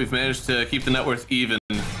 somehow, we've managed to keep the net worth even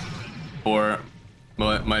for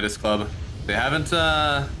Midas Club. They haven't,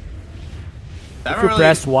 if you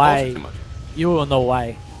press Y, you will know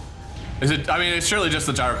why. Is it? I mean, it's surely just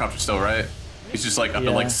the gyrocopter still, right? He's just like up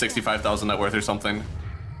to like 65,000 net worth or something. The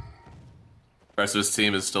rest of his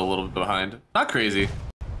team is still a little bit behind. Not crazy,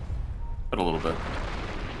 but a little bit.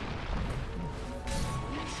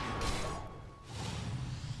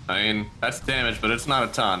 I mean, that's damage, but it's not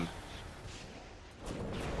a ton.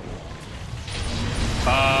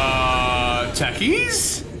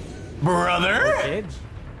 Techies? Brother? Okay.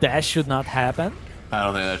 That should not happen. I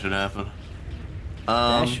don't think that should happen.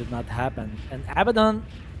 That should not happen. And Abaddon,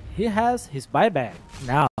 he has his buyback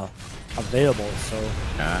now available, so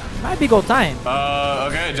might be go time.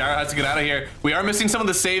 Okay, Gyro has to get out of here. We are missing some of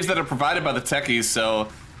the saves that are provided by the techies, so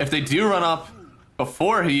if they do run up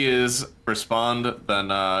before he is respawned,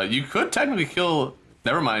 then you could technically kill.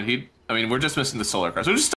 Never mind. I mean, we're just missing the Solar Crest,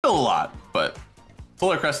 which is still a lot, but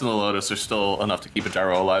Solar Crest and the Lotus are still enough to keep a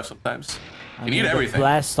Gyro alive sometimes. You need everything.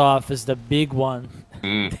 Blast off is the big one.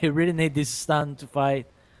 They really need this stun to fight.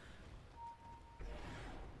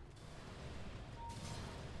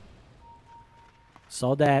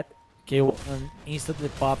 Saw that K1 instantly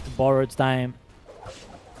popped borrowed time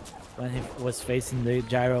when he was facing the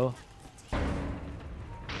Gyro.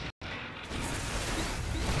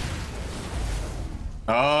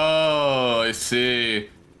 Oh, I see.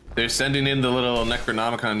 They're sending in the little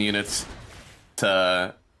Necronomicon units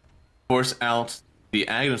to force out the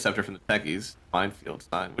Aghanim Scepter from the techies. Minefield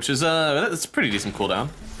time, which is that's a pretty decent cooldown.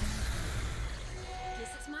 This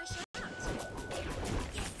is my shot.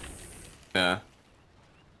 Yeah.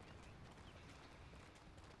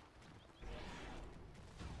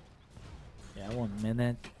 Yeah, 1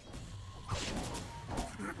 minute.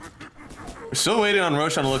 We're still waiting on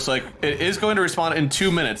Roshan. It looks like it is going to respawn in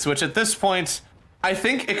 2 minutes, which at this point, I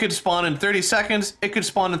think it could spawn in 30 seconds. It could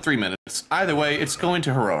spawn in 3 minutes. Either way, it's going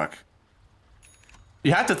to heroic.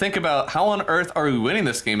 You have to think about how on earth are we winning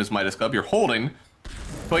this game as Midas Club. You're holding,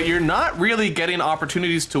 but you're not really getting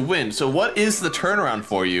opportunities to win. So what is the turnaround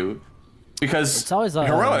for you? Because it's always a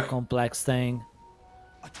heroic, complex thing.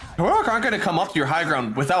 Heroic aren't going to come up to your high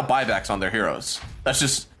ground without buybacks on their heroes. That's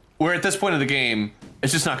just, we're at this point of the game,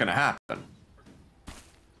 it's just not going to happen.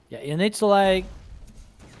 Yeah, you need to like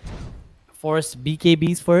force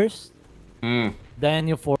BKBs first. Then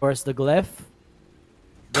you force the glyph.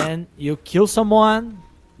 Then you kill someone,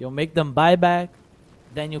 you make them buy back,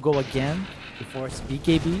 then you go again to force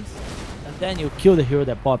BKBs, and then you kill the hero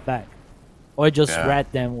that bought back. Or just rat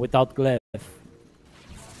them without glyph.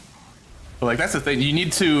 But like, that's the thing, you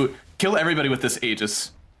need to kill everybody with this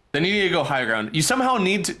Aegis. Then you need to go high ground. You somehow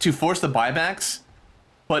need to force the buybacks,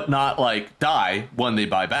 but not like die when they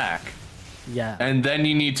buy back. Yeah. And then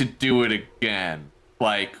you need to do it again.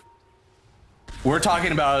 Like, we're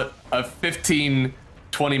talking about a 15-20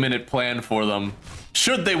 minute plan for them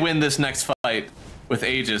should they win this next fight with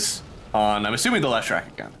Aegis on, I'm assuming, the left track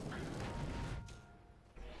again.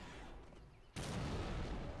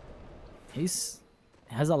 He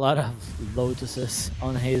has a lot of lotuses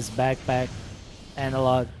on his backpack and a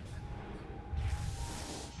lot.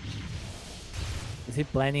 Is he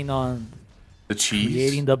planning on the cheese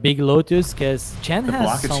creating the big lotus? Because Chen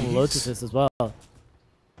has some lotuses as well.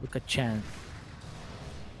 Look at Chen.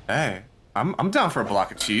 Hey, I'm down for a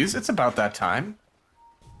block of cheese. It's about that time.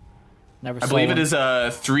 Never I saw believe one. it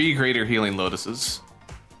is 3 greater healing lotuses.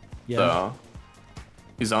 Yeah. So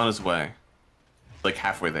he's on his way. Like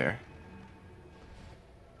halfway there.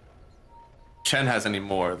 Chen has any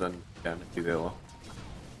more than maybe they will.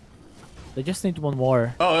 They just need one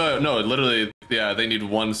more. Oh no, literally, yeah, they need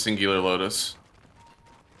 1 singular lotus.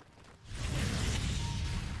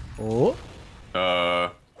 Oh. Uh,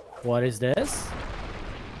 What is this?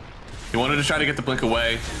 he wanted to try to get the blink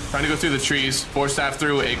away, trying to go through the trees, force staff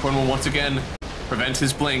through. Acorn will once again prevent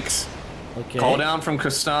his blinks. Okay. Call down from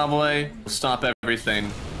Cristobal will stop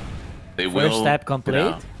everything. They will. First step complete.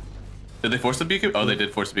 Down. Did they force the BKB? Oh, they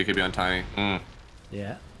did force the BKB on Tiny.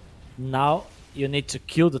 Yeah. Now you need to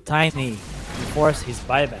kill the Tiny and force his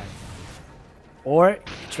buyback. Or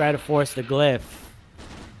try to force the glyph.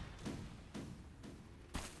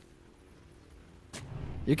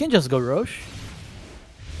 You can just go Roche.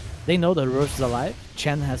 They know the Roche is alive.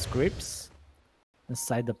 Chen has grips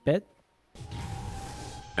inside the pit.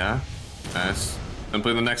 Yeah, nice.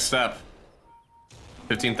 Simply the next step.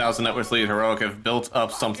 15,000 net worth lead. Heroic have built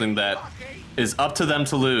up something that is up to them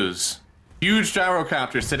to lose. Huge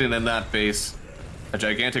gyrocopter sitting in that base. A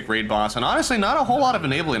gigantic raid boss, and honestly, not a whole lot of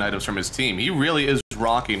enabling items from his team. He really is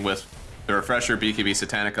rocking with the refresher BKB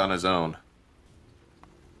Satanic on his own.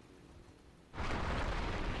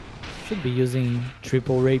 Should be using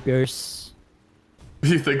triple rapiers.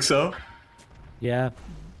 You think so? Yeah.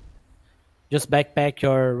 Just backpack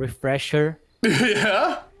your refresher.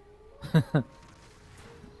 Yeah. That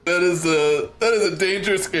is a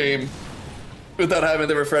dangerous game without having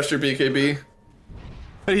the refresher BKB.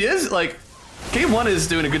 But he is like, K1 is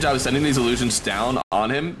doing a good job of sending these illusions down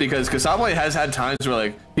on him because Kasabwe has had times where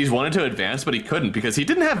like he's wanted to advance but he couldn't because he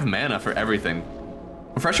didn't have mana for everything.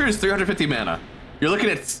 Refresher is 350 mana. You're looking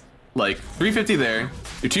at like 350 there,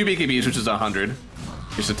 your 2 BKBs, which is 100,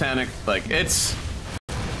 your Satanic, like it's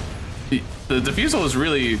the Diffusal is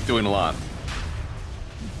really doing a lot.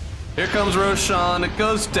 Here comes Roshan, it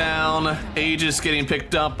goes down, Aegis getting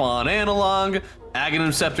picked up on Analog,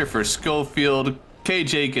 Aghanim Scepter for Schofield,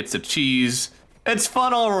 KJ gets a cheese. It's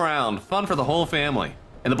fun all around, fun for the whole family.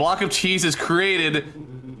 And the block of cheese is created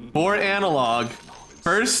for Analog.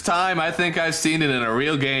 First time I think I've seen it in a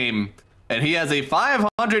real game. And he has a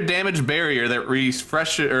 500 damage barrier that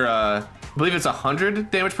I believe it's 100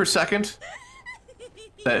 damage per second.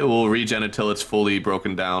 That will regen until it's fully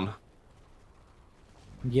broken down.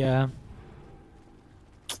 Yeah.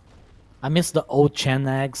 I miss the old Chen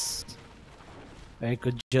eggs. Where I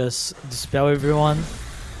could just dispel everyone.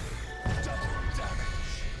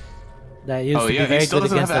 That used to be very good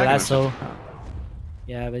against the lasso.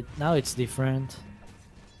 Yeah, but now it's different.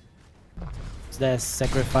 It's that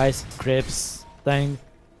sacrifice Crips thing.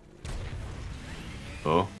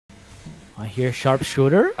 Oh. I hear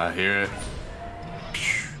sharpshooter. I hear it.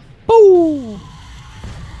 Boo!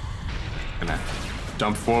 Gonna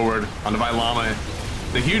jump forward on the Vailama.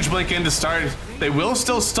 The huge blink in to start. They will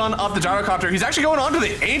still stun up the gyrocopter. He's actually going on to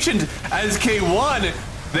the Ancient as K1.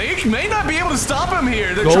 They may not be able to stop him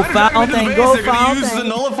here. They're trying to drag him into the base. They're going to use the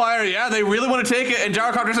nullifier. Yeah, they really want to take it. And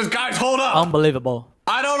gyrocopter says, guys, hold up. Unbelievable.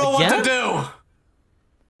 I don't know what to do.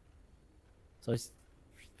 So it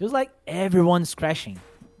feels like everyone's crashing.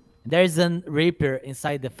 There's a rapier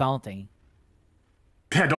inside the fountain.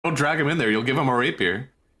 Yeah, don't drag him in there. You'll give him a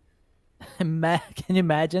rapier. Can you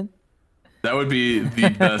imagine? That would be the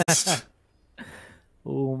best.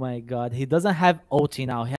 Oh my god. He doesn't have ulti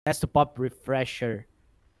now. He has to pop refresher.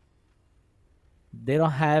 They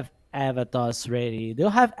don't have avatars ready. They'll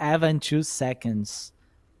have Ava in 2 seconds.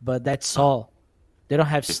 But that's all. They don't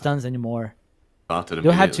have stuns anymore.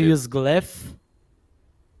 They'll have to use glyph.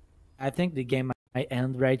 I think the game might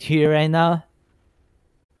end right here, right now.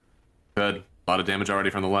 Good. A lot of damage already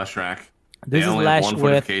from the Lash track. This they is only have Lash one with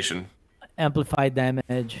fortification. amplified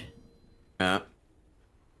damage. Yeah.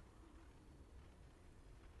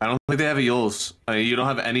 I don't think they have a Yules. You don't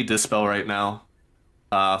have any Dispel right now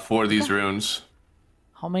for these runes.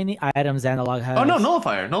 How many items Analog has? Oh no,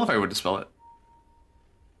 Nullifier. Nullifier would Dispel it.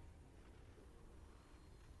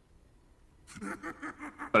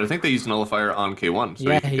 But I think they used Nullifier on K1. So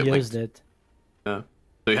yeah, he used it. Yeah.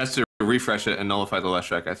 So he has to refresh it and nullify the Lash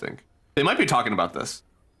track, I think. They might be talking about this.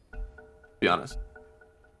 To be honest.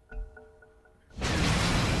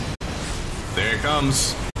 There it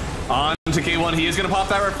comes. On to K1. He is going to pop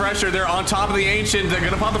that refresher. They're on top of the Ancient. They're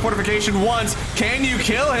going to pop the fortification once. Can you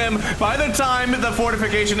kill him? By the time the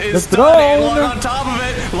fortification is done, Analog on top of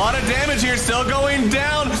it. A lot of damage here still going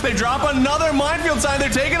down. They drop another minefield sign. They're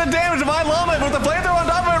taking the damage of Vailama with the flamethrower on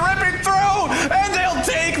top of it, ripping through, and they'll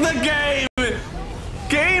take the game.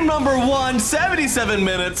 Game number 1, 77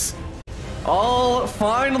 minutes. all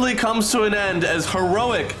finally comes to an end as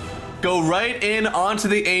Heroic go right in onto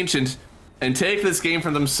the Ancient and take this game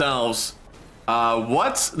for themselves.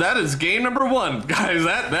 That is game number 1, guys.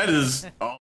 That is.